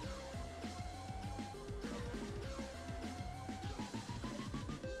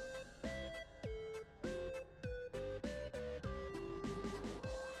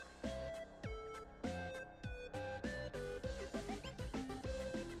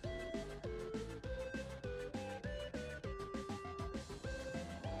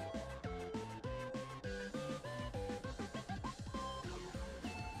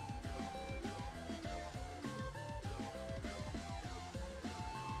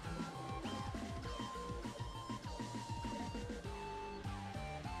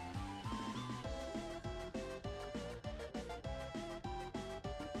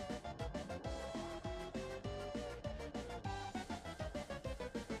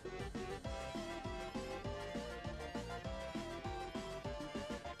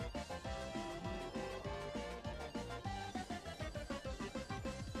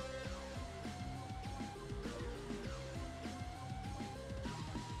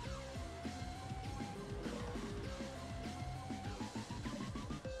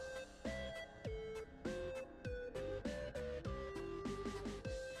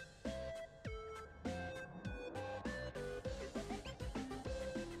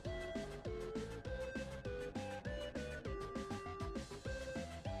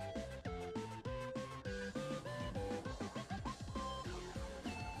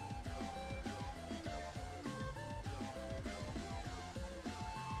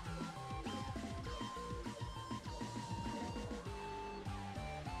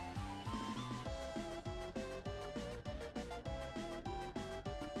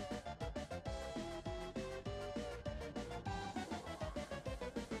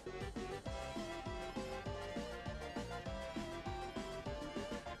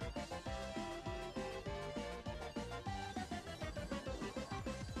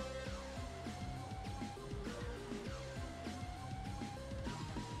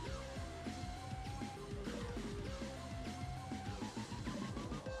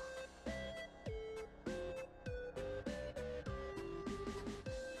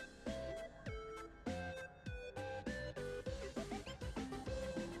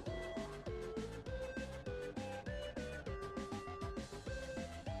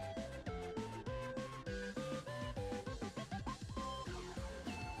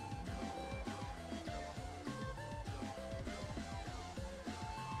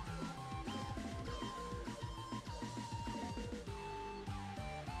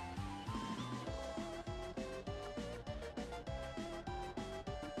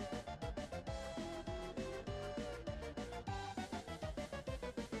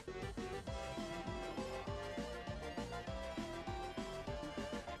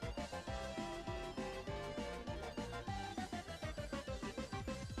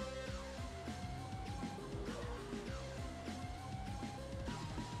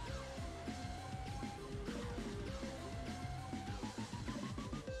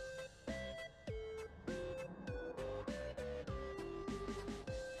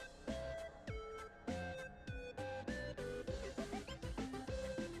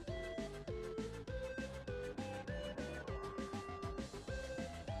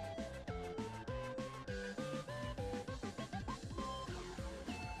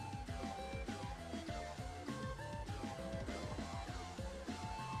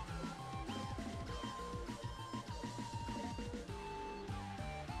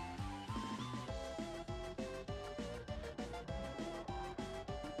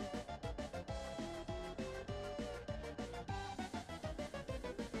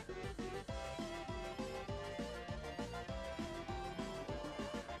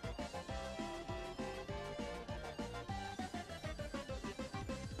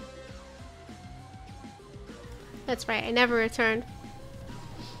 That's right, I never returned.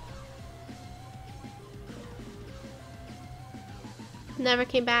 Never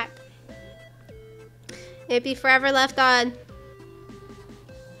came back. It'd be forever left on.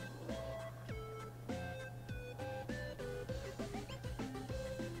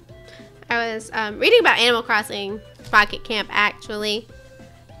 I was reading about Animal Crossing Pocket Camp, actually.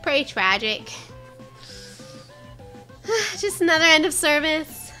 Pretty tragic. Just another end of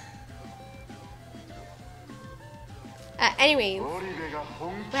service. Anyway, we're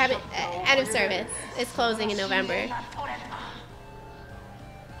having end of service. It's closing in November.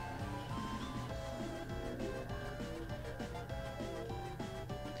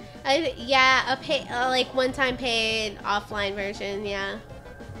 Yeah, like one-time paid offline version. Yeah.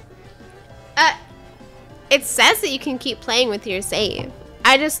 It says that you can keep playing with your save.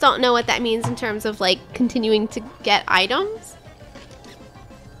 I just don't know what that means in terms of like continuing to get items.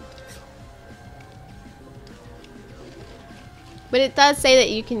 But it does say that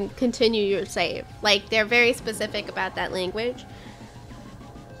you can continue your save. Like, they're very specific about that language.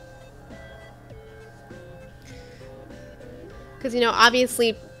 Because, you know,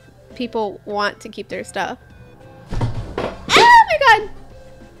 obviously people want to keep their stuff. Oh my god!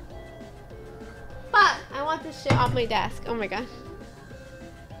 Fuck! I want this shit off my desk. Oh my god.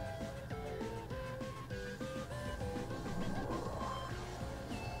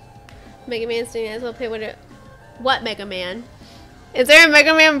 Mega Man's doing as well play with it. What Mega Man? Is there a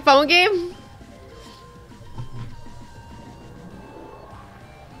Mega Man phone game?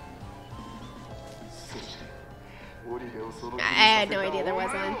 I had no idea there was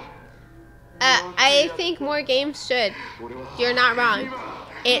one. I think more games should. You're not wrong.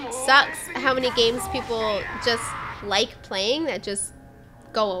 It sucks how many games people just like playing that just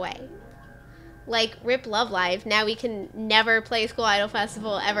go away. Like Rip Love Live. Now we can never play School Idol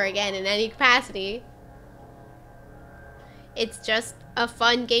Festival ever again in any capacity. It's just a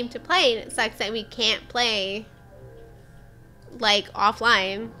fun game to play, and it sucks that we can't play like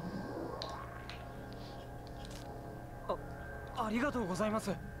offline.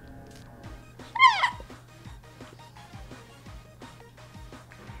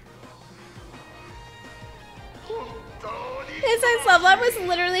 This Ice Love Live was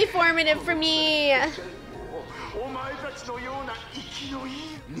literally formative for me.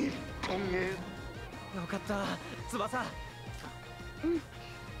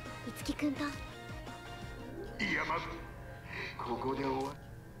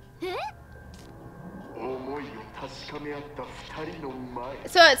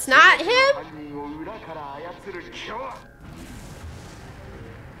 So it's not him?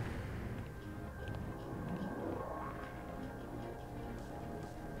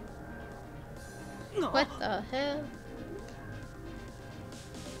 What the hell?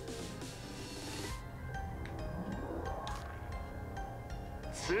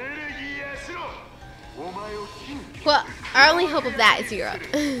 Well, our only hope of that is Europe.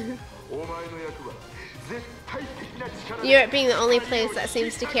 Europe being the only place that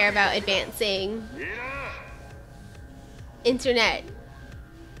seems to care about advancing internet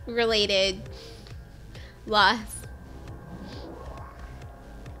related loss.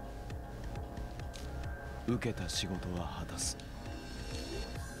 受けた仕事は果たす。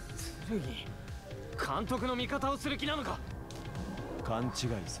剣、監督の味方をする気なのか？勘違い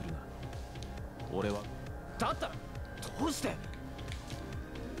するな。俺はだったらどうして？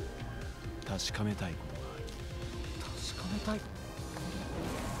確かめたいことがある。確かめたい。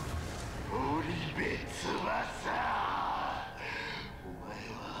織部翼。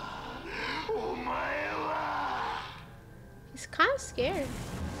お前は。He's kind of scared.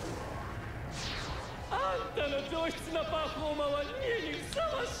 あんたの上質なパフォーマーは家にふさ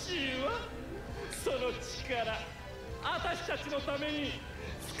わしいわ。その力、私たちのために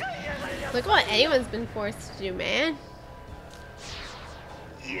使いやがれや。 Look what anyone's been forced to do, man.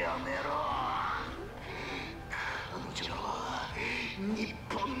 やめろ。彼女らは日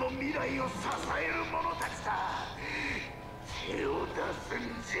本の未来を支える者たちだ。手を出すん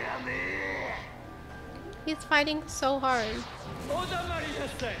じゃねえ。 He's fighting so hard. お黙りな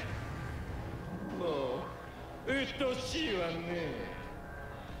さい。もう鬱陶しいわね。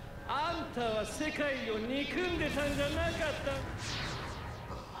あんたは世界を憎んでたんじゃなかった。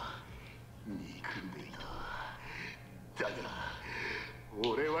憎んでた。だが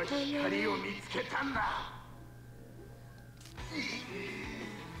俺は光を見つけたんだ。日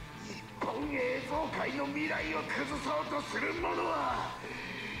本映像界の未来を崩そうとする者は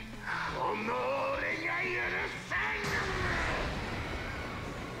この俺が許さん。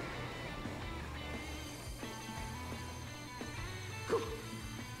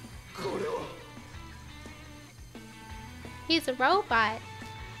 これは He's a robot.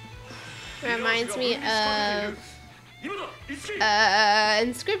 Reminds me of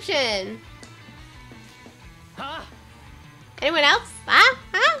Inscription. Huh? Anyone else?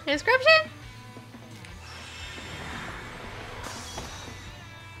 Inscription?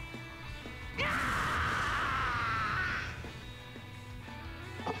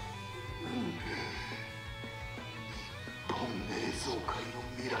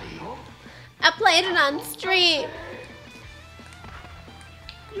 I played it on stream.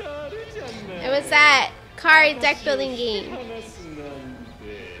 It was that card deck building game.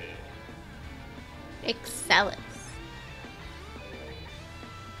 Excellus.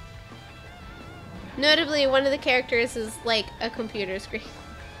 Notably, one of the characters is like a computer screen.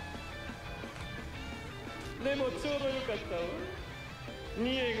 でもちょうどよかったわ。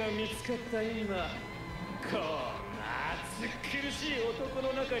ニエが見つかった今、こんな暑苦しい男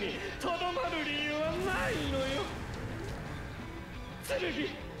の中にとどまる理由はないのよ。剣、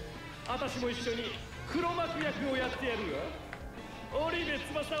私も一緒に黒幕役をやってやるわ。織部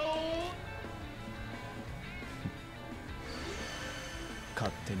翼を。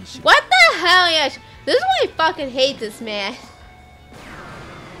勝手にしろ。 What the hell, Yash? This is why I fucking hate this man.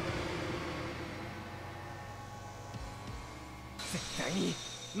 絶対に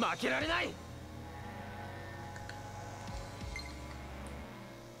負けられない。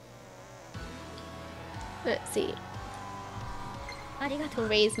 Let's see. ありがと To う。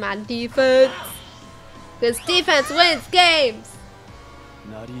 raise my defense. Because defense wins games.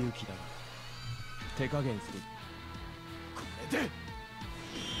 成り行きだが手加減する。これで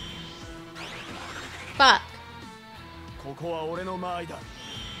Fuck. ここは俺の間合いだ。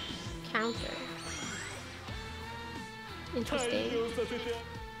 Counter. 退 Interesting. 場させて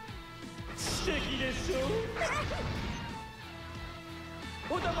素敵でしょ。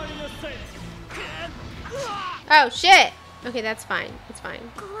お黙りなさい。 Oh shit. Okay, that's fine. It's fine.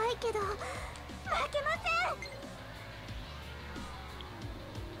 怖いけど負けません。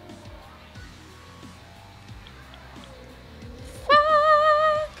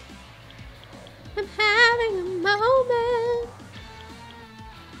 Fuck. I'm having a moment.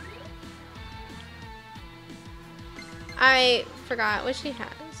 I forgot what she has.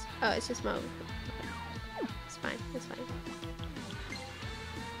 Oh, it's just mode. It's fine. It's fine.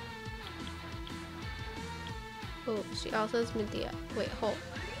 Oh, she also has Medea. Wait, hold.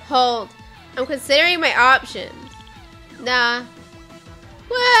 Hold. I'm considering my options. Nah.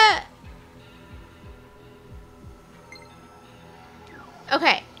 What?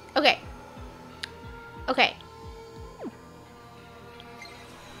 Okay. Okay. Okay.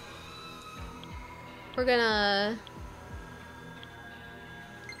 We're gonna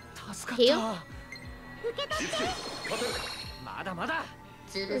heal. まだまだ。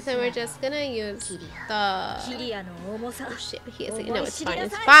 And so we're just gonna use the. キリアの重さ Oh shit, he is. No, it's fine.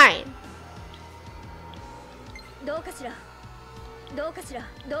 It's fine. どうかしらどうかしら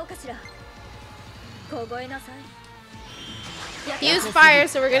どうかしら凍えなさい。 Use fire,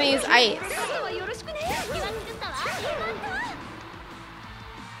 so we're gonna use ice. あとはよろしくね。気は作ったわ。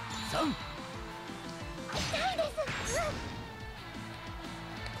3。痛いです。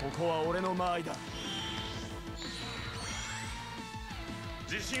ここは俺の間合いだ。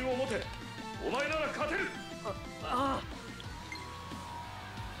自信を持て。お前なら勝てる。ああ。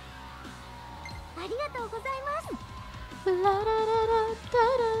ありがとうございます。 La da da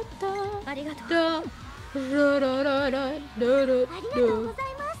da da ありがとう。 da da da da da da ありがとうご da. ざい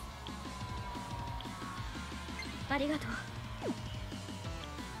ます。ありがと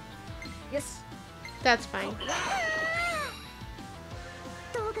う。よし。 That's fine.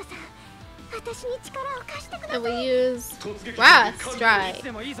 動画さん、私に力を貸してください。 And we use Wow, that's い dry. つ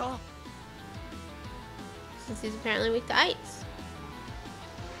でもいいぞ。 Since he's apparently weak to ice.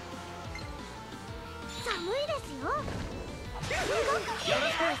 寒いですよ。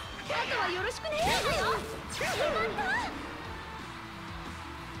あとはよろしくね。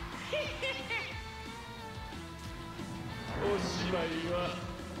おしまいは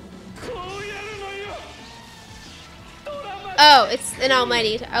こうやるのよ。 Oh, it's an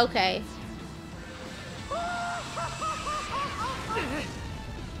almighty. Okay.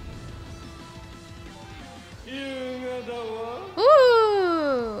 優雅だわ。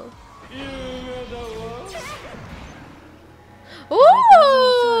 Ooh. 優雅だわ。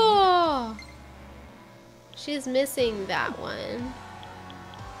 Ooh. She's missing that one.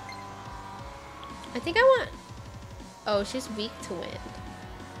 I think I want. Oh, she's weak to wind.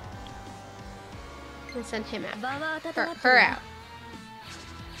 Let's send him out. 場は温まってる Her out.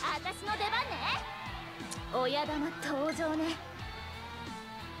 私の出番ね。親玉登場ね。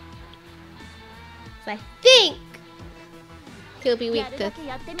 So I think He'll be weak to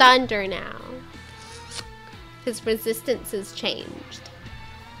thunder now. His resistance has changed.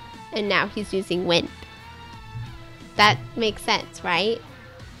 And now he's using wind. That makes sense, right?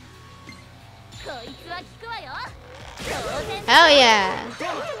 Hell yeah!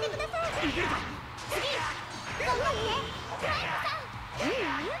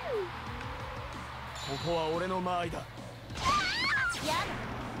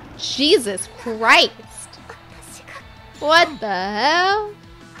 Jesus Christ! What the hell?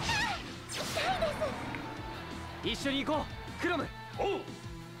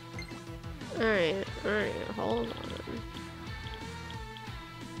 Alright, hold on.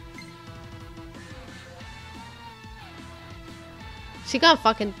 She gonna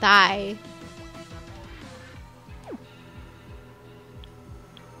fucking die.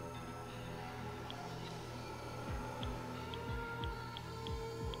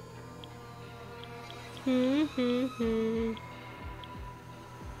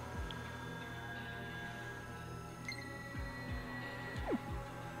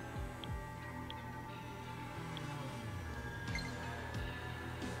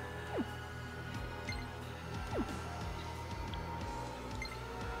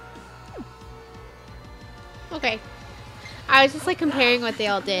 Okay. I was just like comparing what they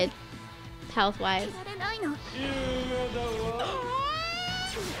all did health-wise.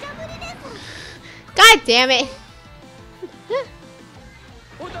 God damn it!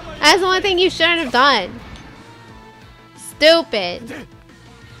 That's the one thing you shouldn't have done. Stupid.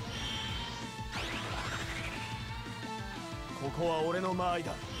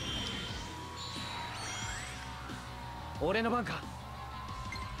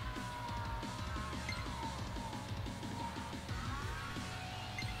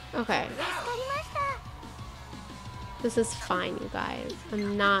 Okay. This is fine, you guys.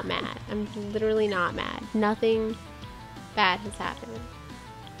 I'm not mad. I'm literally not mad. Nothing bad has happened.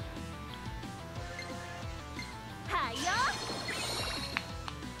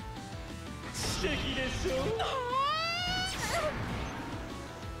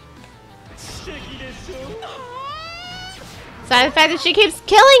 Besides the fact that she keeps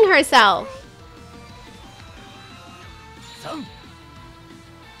killing herself.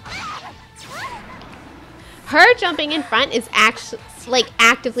 Her jumping in front is actually like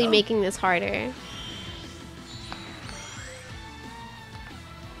actively making this harder.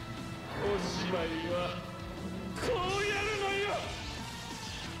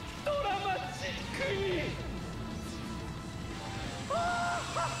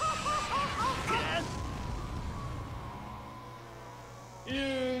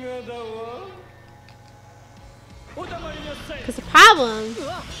 Because the problem...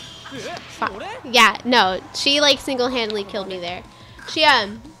 Yeah, no, she like single-handedly killed me there.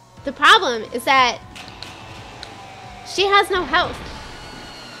 The problem is that she has no health.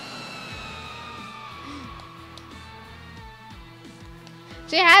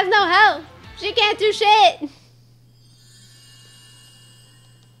 She has no health. She can't do shit.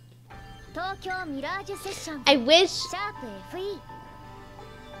 I wish...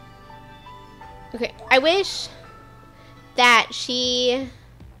 Okay, I wish that she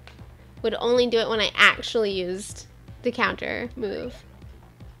would only do it when I actually used the counter move.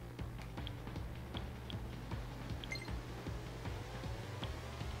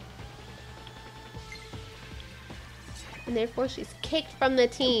 And therefore she's kicked from the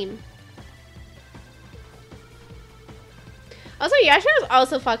team. Also, Yashiro is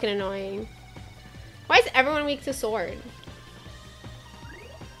also fucking annoying. Why is everyone weak to sword?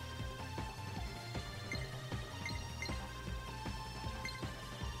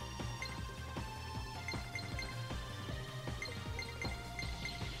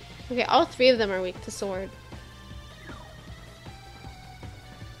 Okay, all three of them are weak to sword.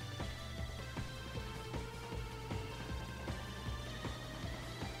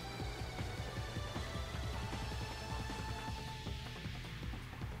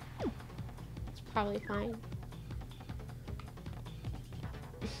 It's probably fine.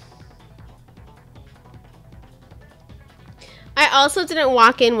 I also didn't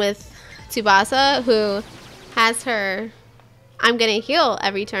walk in with Tsubasa, who has her I'm gonna heal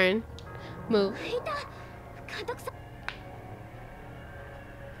every turn move.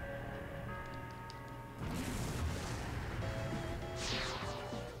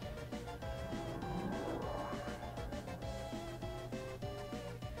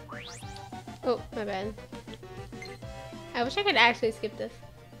 Oh, my bad. I wish I could actually skip this.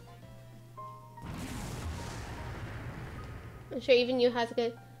 I'm sure even you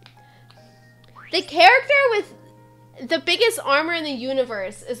Hatsuka. The character with the biggest armor in the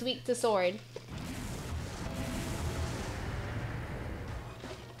universe is weak to sword.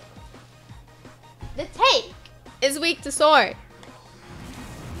 the tank is weak to sword.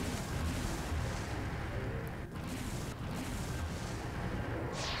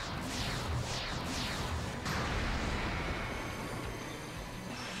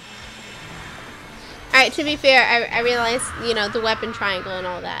 Alright, to be fair, I realized, you know, the weapon triangle and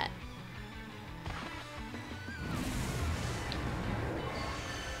all that.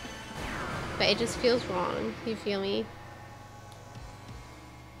 But it just feels wrong. You feel me?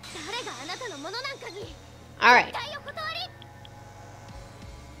 Alright.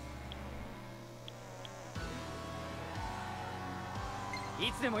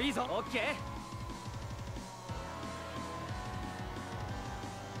 いつでもいいぞ。オッケー。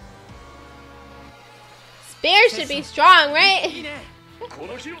Spear should be strong, right? いいね。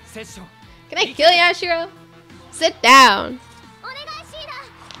セッション。 Can I kill Yashiro? Sit down.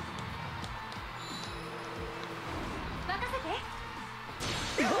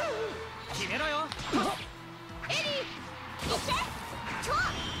 決めろよ。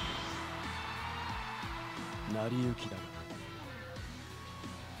成り行きだが。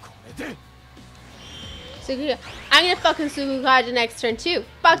これで。 Sukuga. I'm gonna fucking Sukuga next turn too.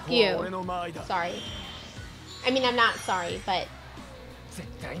 Fuck you. Sorry. I mean, I'm not sorry, but. 絶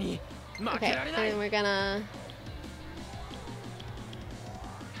対に負 Okay, けられ and ない。 then we're gonna.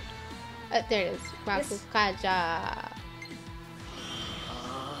 There it is. Rakukaja.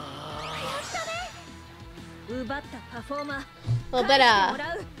 奪ったパフォーマー A little bit 返して of, も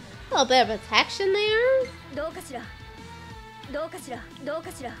らう a little bit of protection there. どうかしらどうかしらどうか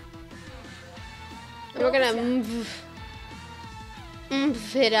しら And we're gonna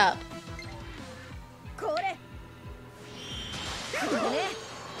it up. これこれね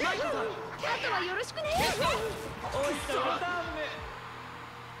あとはよろしくねおいしそうだね。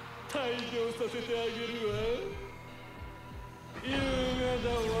退場させてあげるわ。優雅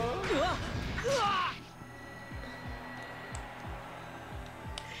だわ。うわ。うわ。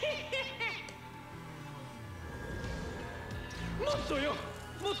 もっとよ。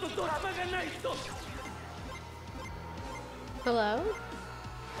もっとドラマがないと。 Hello?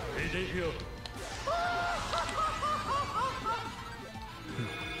 入れていくよ。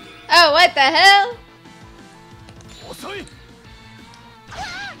 Oh, what the hell? 遅い。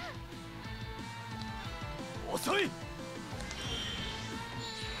遅い。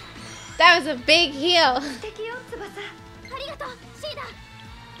 That was a big heal. 敵よ翼ありがとうシー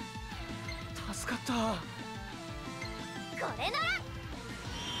ダ助かった。これなら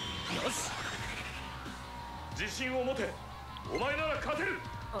よし。自信を持て。お前なら勝てる。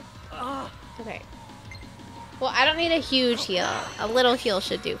ああ。 Okay. Well, I don't need a huge heal. A little heal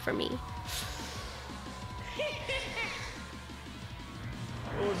should do for me.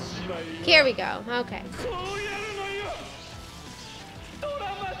 おしまい。 Here we go. Okay. こうやるのよ。ド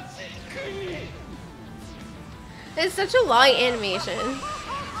ラマチックに。 It's such a long animation.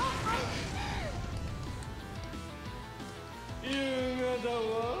 優雅だわ。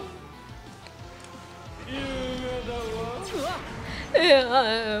優雅だ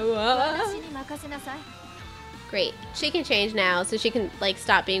わ。私に任せなさい Great. She can change now, so she can like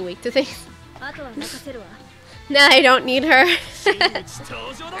stop being weak to things. あとは任せるわ Now I don't need her. 真打ち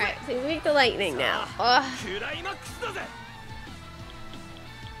登場だ Alright, ぜ。 so weak to lightning now. Ugh. クライマックスだぜ。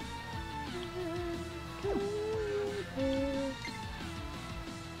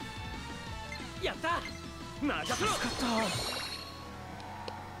やった。任せろ。助かった。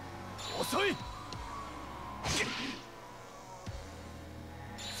遅い。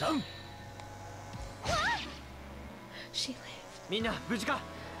3。 She lived. みんな無事か。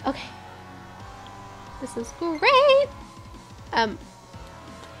 Okay. This is great. I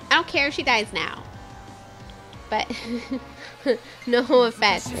don't care if she dies now. But no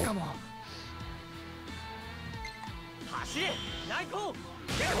offense. 走るかも。走れ。ナイコ。こ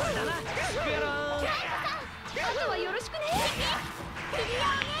れだな。クラーン。あとはよろしくね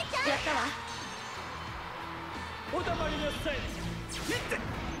やったわおたまりなさい。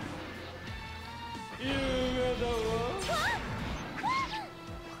優雅だわ。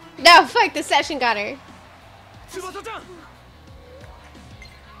 No, fuck, the session got her. 翼ちゃん。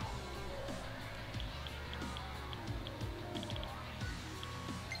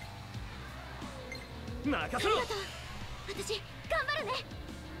任せろ。私頑張るね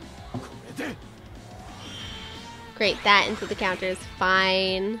これで。 Great, that into the counter is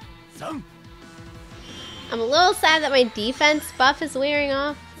fine. 3。 I'm a little sad that my defense buff is wearing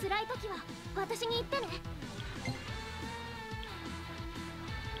off. 辛い時は私に言ってね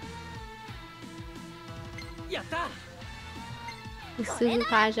やった。 The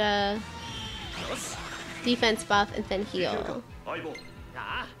Suzukaja よし。 defense buff and then heal. 相棒。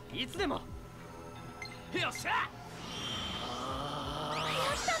ああ、いつでも。よっしゃ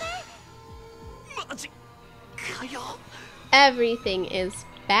マジかよ Everything is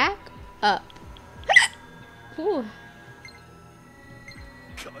back up. Whew. こ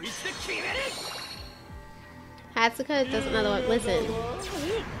いつで決める Hatsuka doesn't know the one. Listen.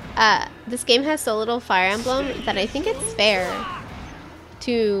 This game has so little Fire Emblem that I think it's fair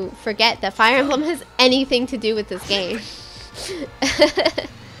to forget that Fire Emblem has anything to do with this game.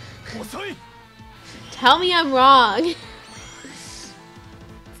 遅い Tell me I'm wrong.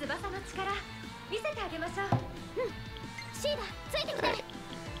 翼の力見せてあげましょう。シーダついてきて。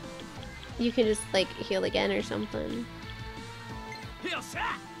 You can just like heal again or something. よっし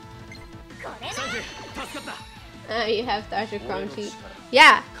ゃこれだ。サンキュー助かった You have Dr. Crunchy.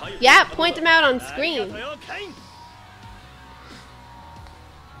 Yeah. Yeah, point them out on screen. ありがとよカイン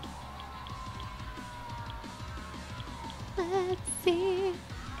Let's see.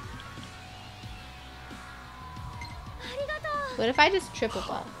 ありがとう。 What if I just triple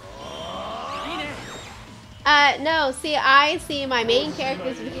buff? いいね No, see, I see my main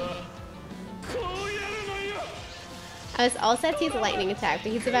character's. こうやるのよ。 I was all set to use a lightning attack,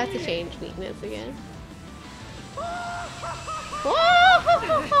 but he's about to change weakness again.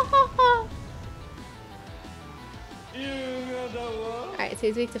 Alright, so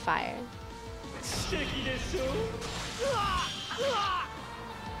he's weak to fire. 奇跡でしょ。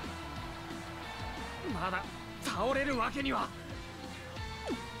まだ倒れるわけには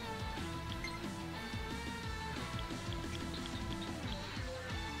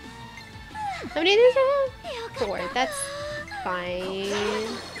How many of these do I have? 4. That's fine.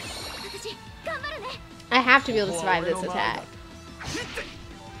 私頑張るね。 I have to be able to survive this attack.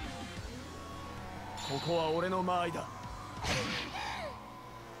 ここは俺の間合いだ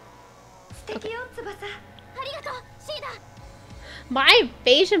素敵よ翼。ありがとうシーダ。 My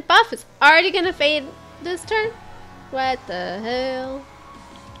evasion buff is already gonna fade this turn? What the hell?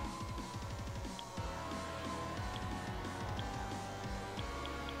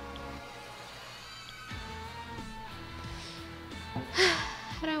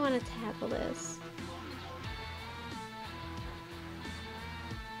 How do I want to tackle this?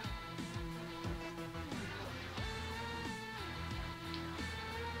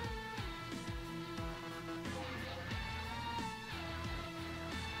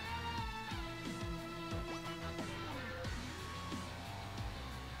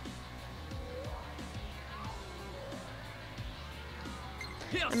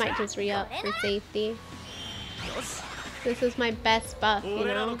 I might just re-up for safety. This is my best buff, you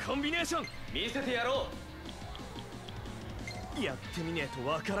俺らの know? コンビネーション見せてやろうやってみねえと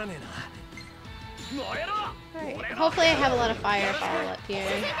わからねえな燃えろ Alright, hopefully I have a lot of fireball up here. 気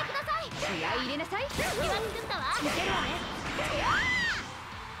合い入れなさい。気は作ったわ。いけるわね。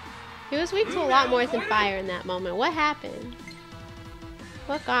 He was weak to a lot more than fire in that moment. What happened?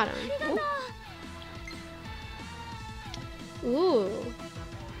 What got him? Ooh.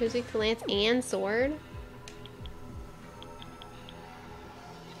 He was weak to lance and sword?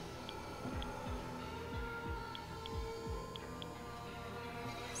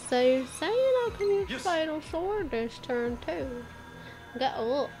 So you're saying I can use Fatal Sword this turn too? Got a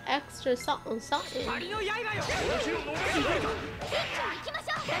little extra something something. 針の刃よ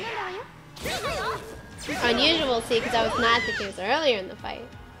Unusual, see, because I was not the case earlier in the fight.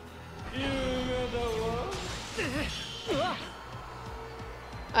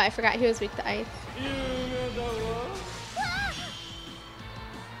 Oh, I forgot he was weak to ice.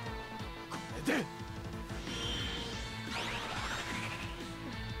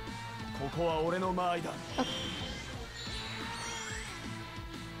 ここは俺の間合いだこ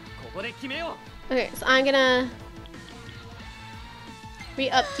こで決めよ Okay, so I'm gonna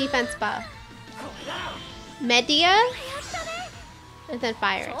re-up defense buff. Media? And then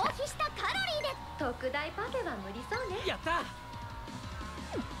fire 消 attack. 費したカロリーで特大パフェは無理そうね。うやった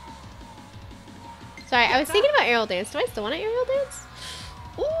Sorry, I was thinking about aerial dance. Do I still want to aerial dance?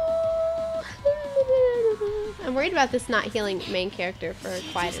 Ooh. I'm worried about this not healing main character for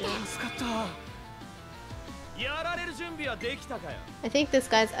quite enough. 助かったやられる準備はできたかよ I think this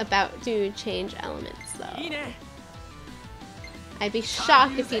guy's about to change elements いい though. ね I'd be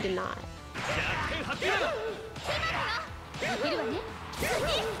shocked if he did not. 弱点発表できるわね。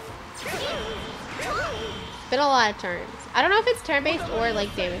 Been a lot of turns. I don't know if it's turn-based or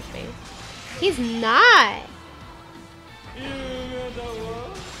like damage-based. He's not!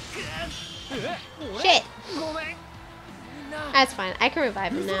 Shit! ごめん That's fine. I can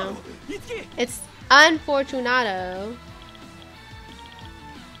revive him now. いつき It's unfortunato.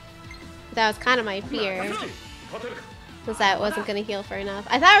 That was kind of my fear. 勝てるか。Was that it wasn't gonna heal for enough.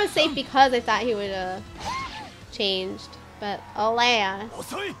 I thought it was safe because I thought he would changed, but alas,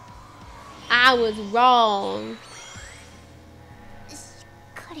 I was wrong. しっ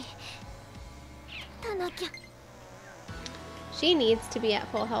かり立たなきゃ。 She needs to be at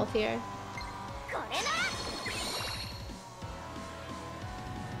full health here. これなら。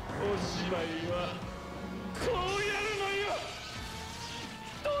おしまいはこうやるのよ。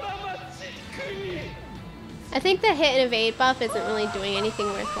ドラマチックに。 I think the hit and evade buff isn't really doing anything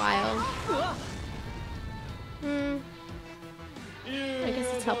worthwhile. I guess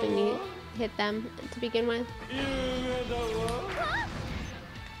it's helping me hit them to begin with.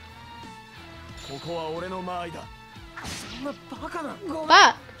 ここは俺の間合いだ。そんなバカな。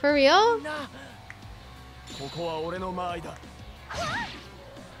 Fuck, for real? ここは俺の間合いだ。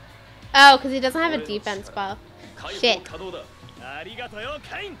 Oh, because he doesn't have a defense buff. Shit. ありがとよ、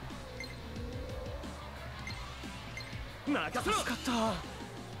カイン。任せろ。助かった。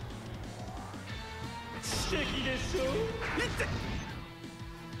知的でしょ。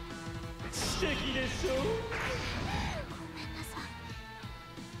知的でしょ。ごめんなさい。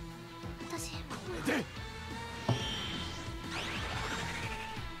私。これで。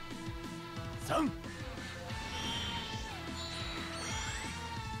3。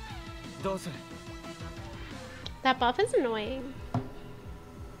どうする？ That buff is annoying.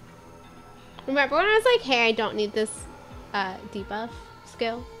 Remember when I was like, hey, I don't need this debuff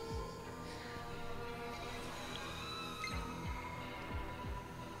skill?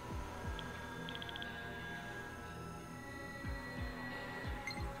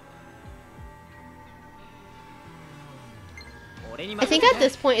 I think at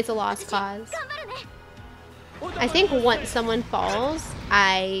this point it's a lost cause. I think once someone falls,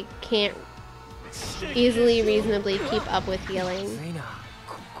 I can't easily, reasonably keep up with healing.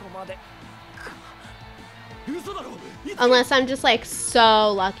 Unless I'm just like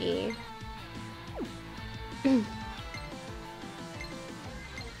so lucky.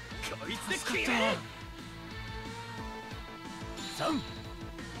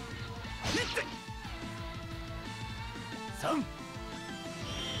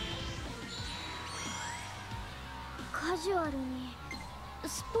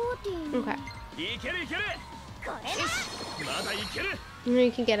 Okay. And then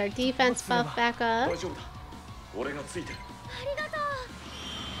we can get our defense buff back up.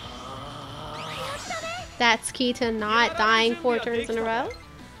 That's key to not dying 4 turns in a row.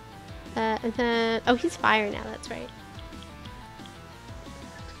 And then, oh, he's fire now, that's right.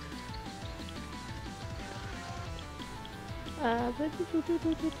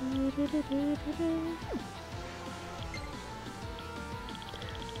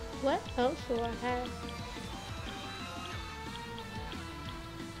 What else do I have?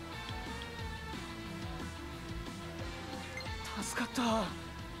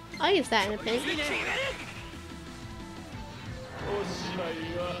 I'll use that in a pinch.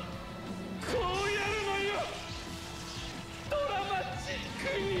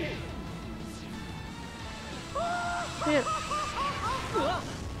 Yeah.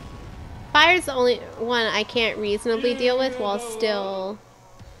 Fire's the only one I can't reasonably deal with while still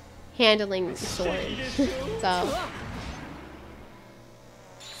handling the sword. So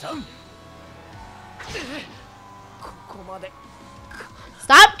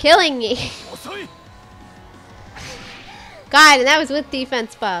stop killing me! God, and that was with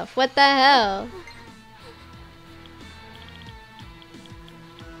defense buff. What the hell?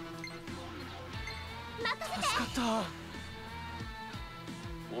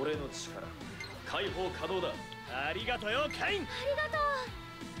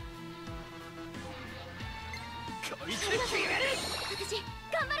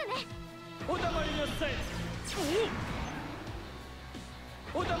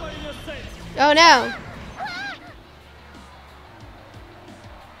 Oh no!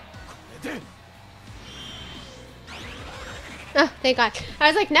 Oh, thank God. I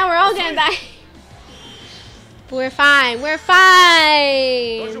was like, now we're all gonna die. We're fine. We're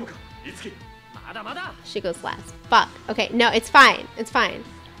fine. She goes last. Fuck. Okay, no, it's fine. It's fine.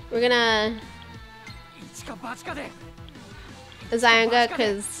 We're gonna Zionga,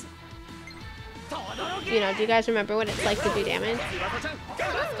 because, you know, do you guys remember what it's like to do damage?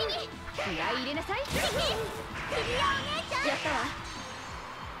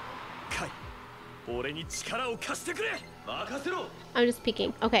 I'm just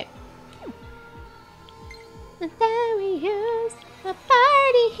peeking. Okay. And then we use the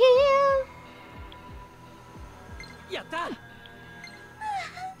party heal.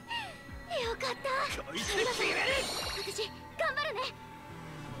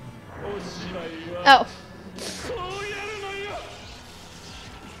 Oh.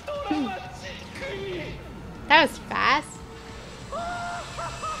 That was fast.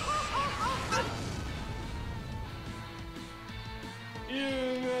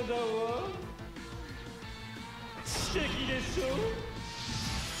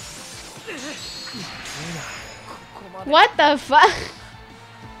 What the fuck?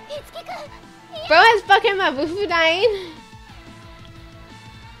 Bro has fucking Mabufu dying.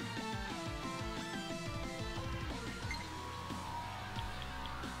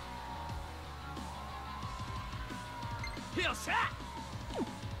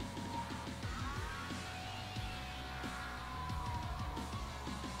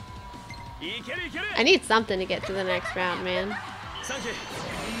 I need something to get to the next round, man.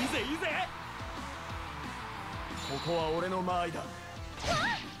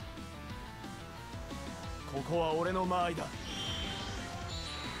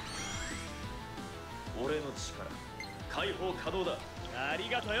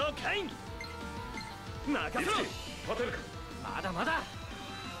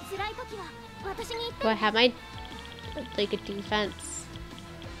 Do I have my, like, a defense?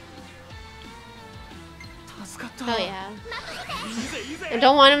 Oh yeah. I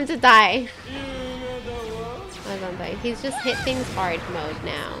don't want him to die. I don't die. He's just hit things hard mode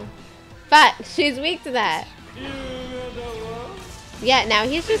now. But she's weak to that. Yeah, now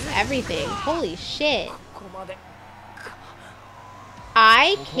he's just everything. Holy shit.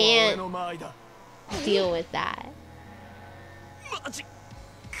 I can't deal with that.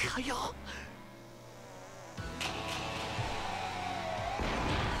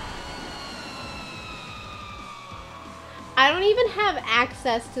 I don't even have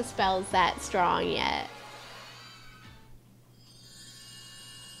access to spells that strong yet.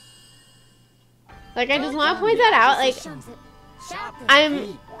 Like, I just want to point that out. Like,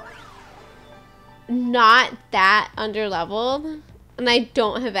 I'm not that underleveled, and I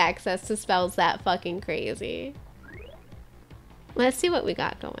don't have access to spells that fucking crazy. Let's see what we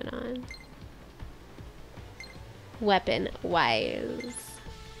got going on. Weapon-wise.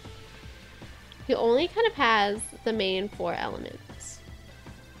 He only kind of has the main 4 elements.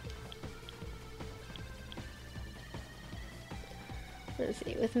 Let's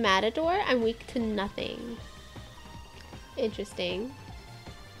see. With Matador, I'm weak to nothing. Interesting.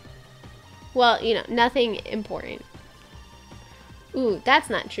 Well, you know, nothing important. Ooh, that's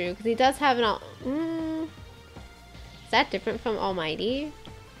not true, because he does have an all... Is that different from Almighty?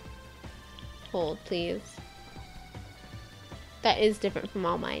 Hold, please. That is different from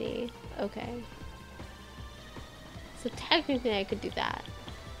Almighty. Okay. So technically I could do that.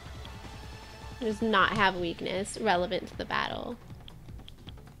 Just not have weakness relevant to the battle.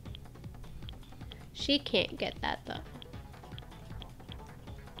 She can't get that though.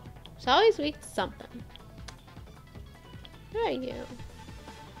 She's always weak to something. Where are you?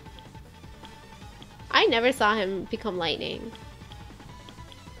 I never saw him become lightning.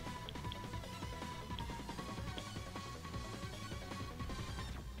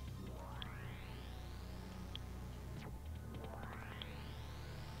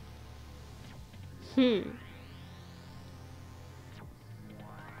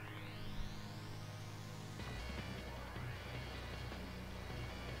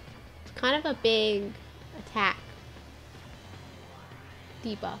 It's kind of a big attack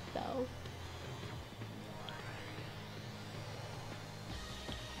debuff though.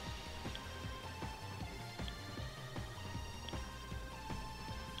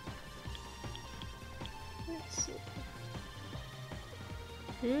 Let's see.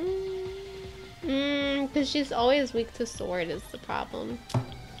 Because she's always weak to sword is the problem.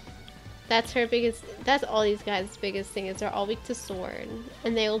 That's her biggest, that's all these guys' biggest thing is they're all weak to sword.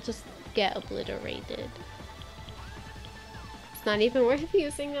 And they'll just get obliterated. It's not even worth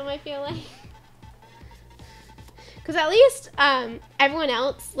using them, I feel like. Because at least everyone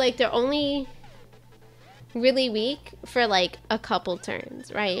else, like, they're only really weak for like a couple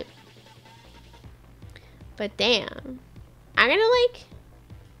turns, right? But damn.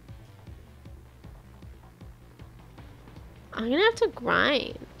 I'm gonna have to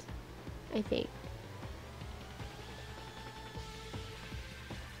grind, I think.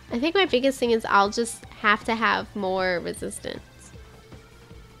 I think my biggest thing is I'll just have to have more resistance.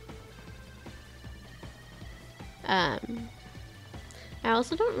 I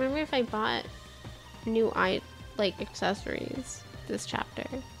also don't remember if I bought new accessories this chapter.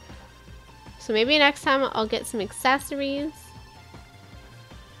 So maybe next time I'll get some accessories.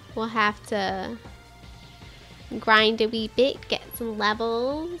 We'll have to grind a wee bit, get some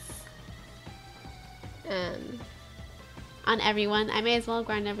levels on everyone. I may as well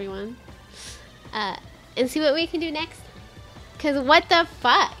grind everyone and see what we can do next. Cause what the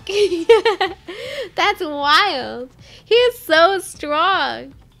fuck? That's wild. He is so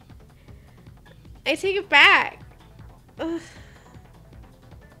strong. I take it back. Ugh.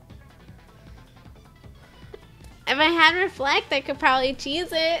 If I had reflect, I could probably cheese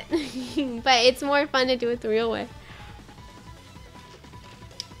it. But it's more fun to do it the real way.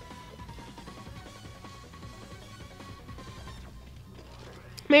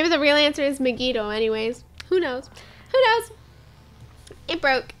 Maybe the real answer is Megiddo anyways. Who knows? Who knows? It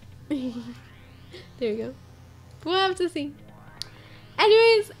broke. There we go. We'll have to see.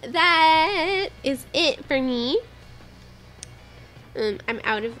 Anyways, that is it for me. I'm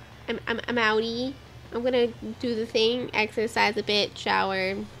outie. I'm gonna do the thing, exercise a bit,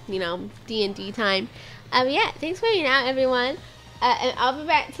 shower, you know, D&D time. Yeah, thanks for hanging out, everyone. And I'll be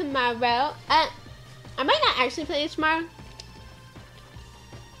back tomorrow. I might not actually play it tomorrow.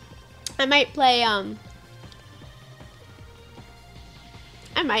 I might play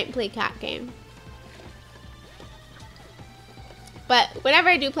cat game. But whatever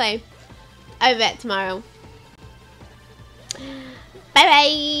I do play, I'll be back tomorrow. Bye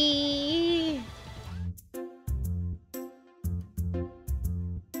bye.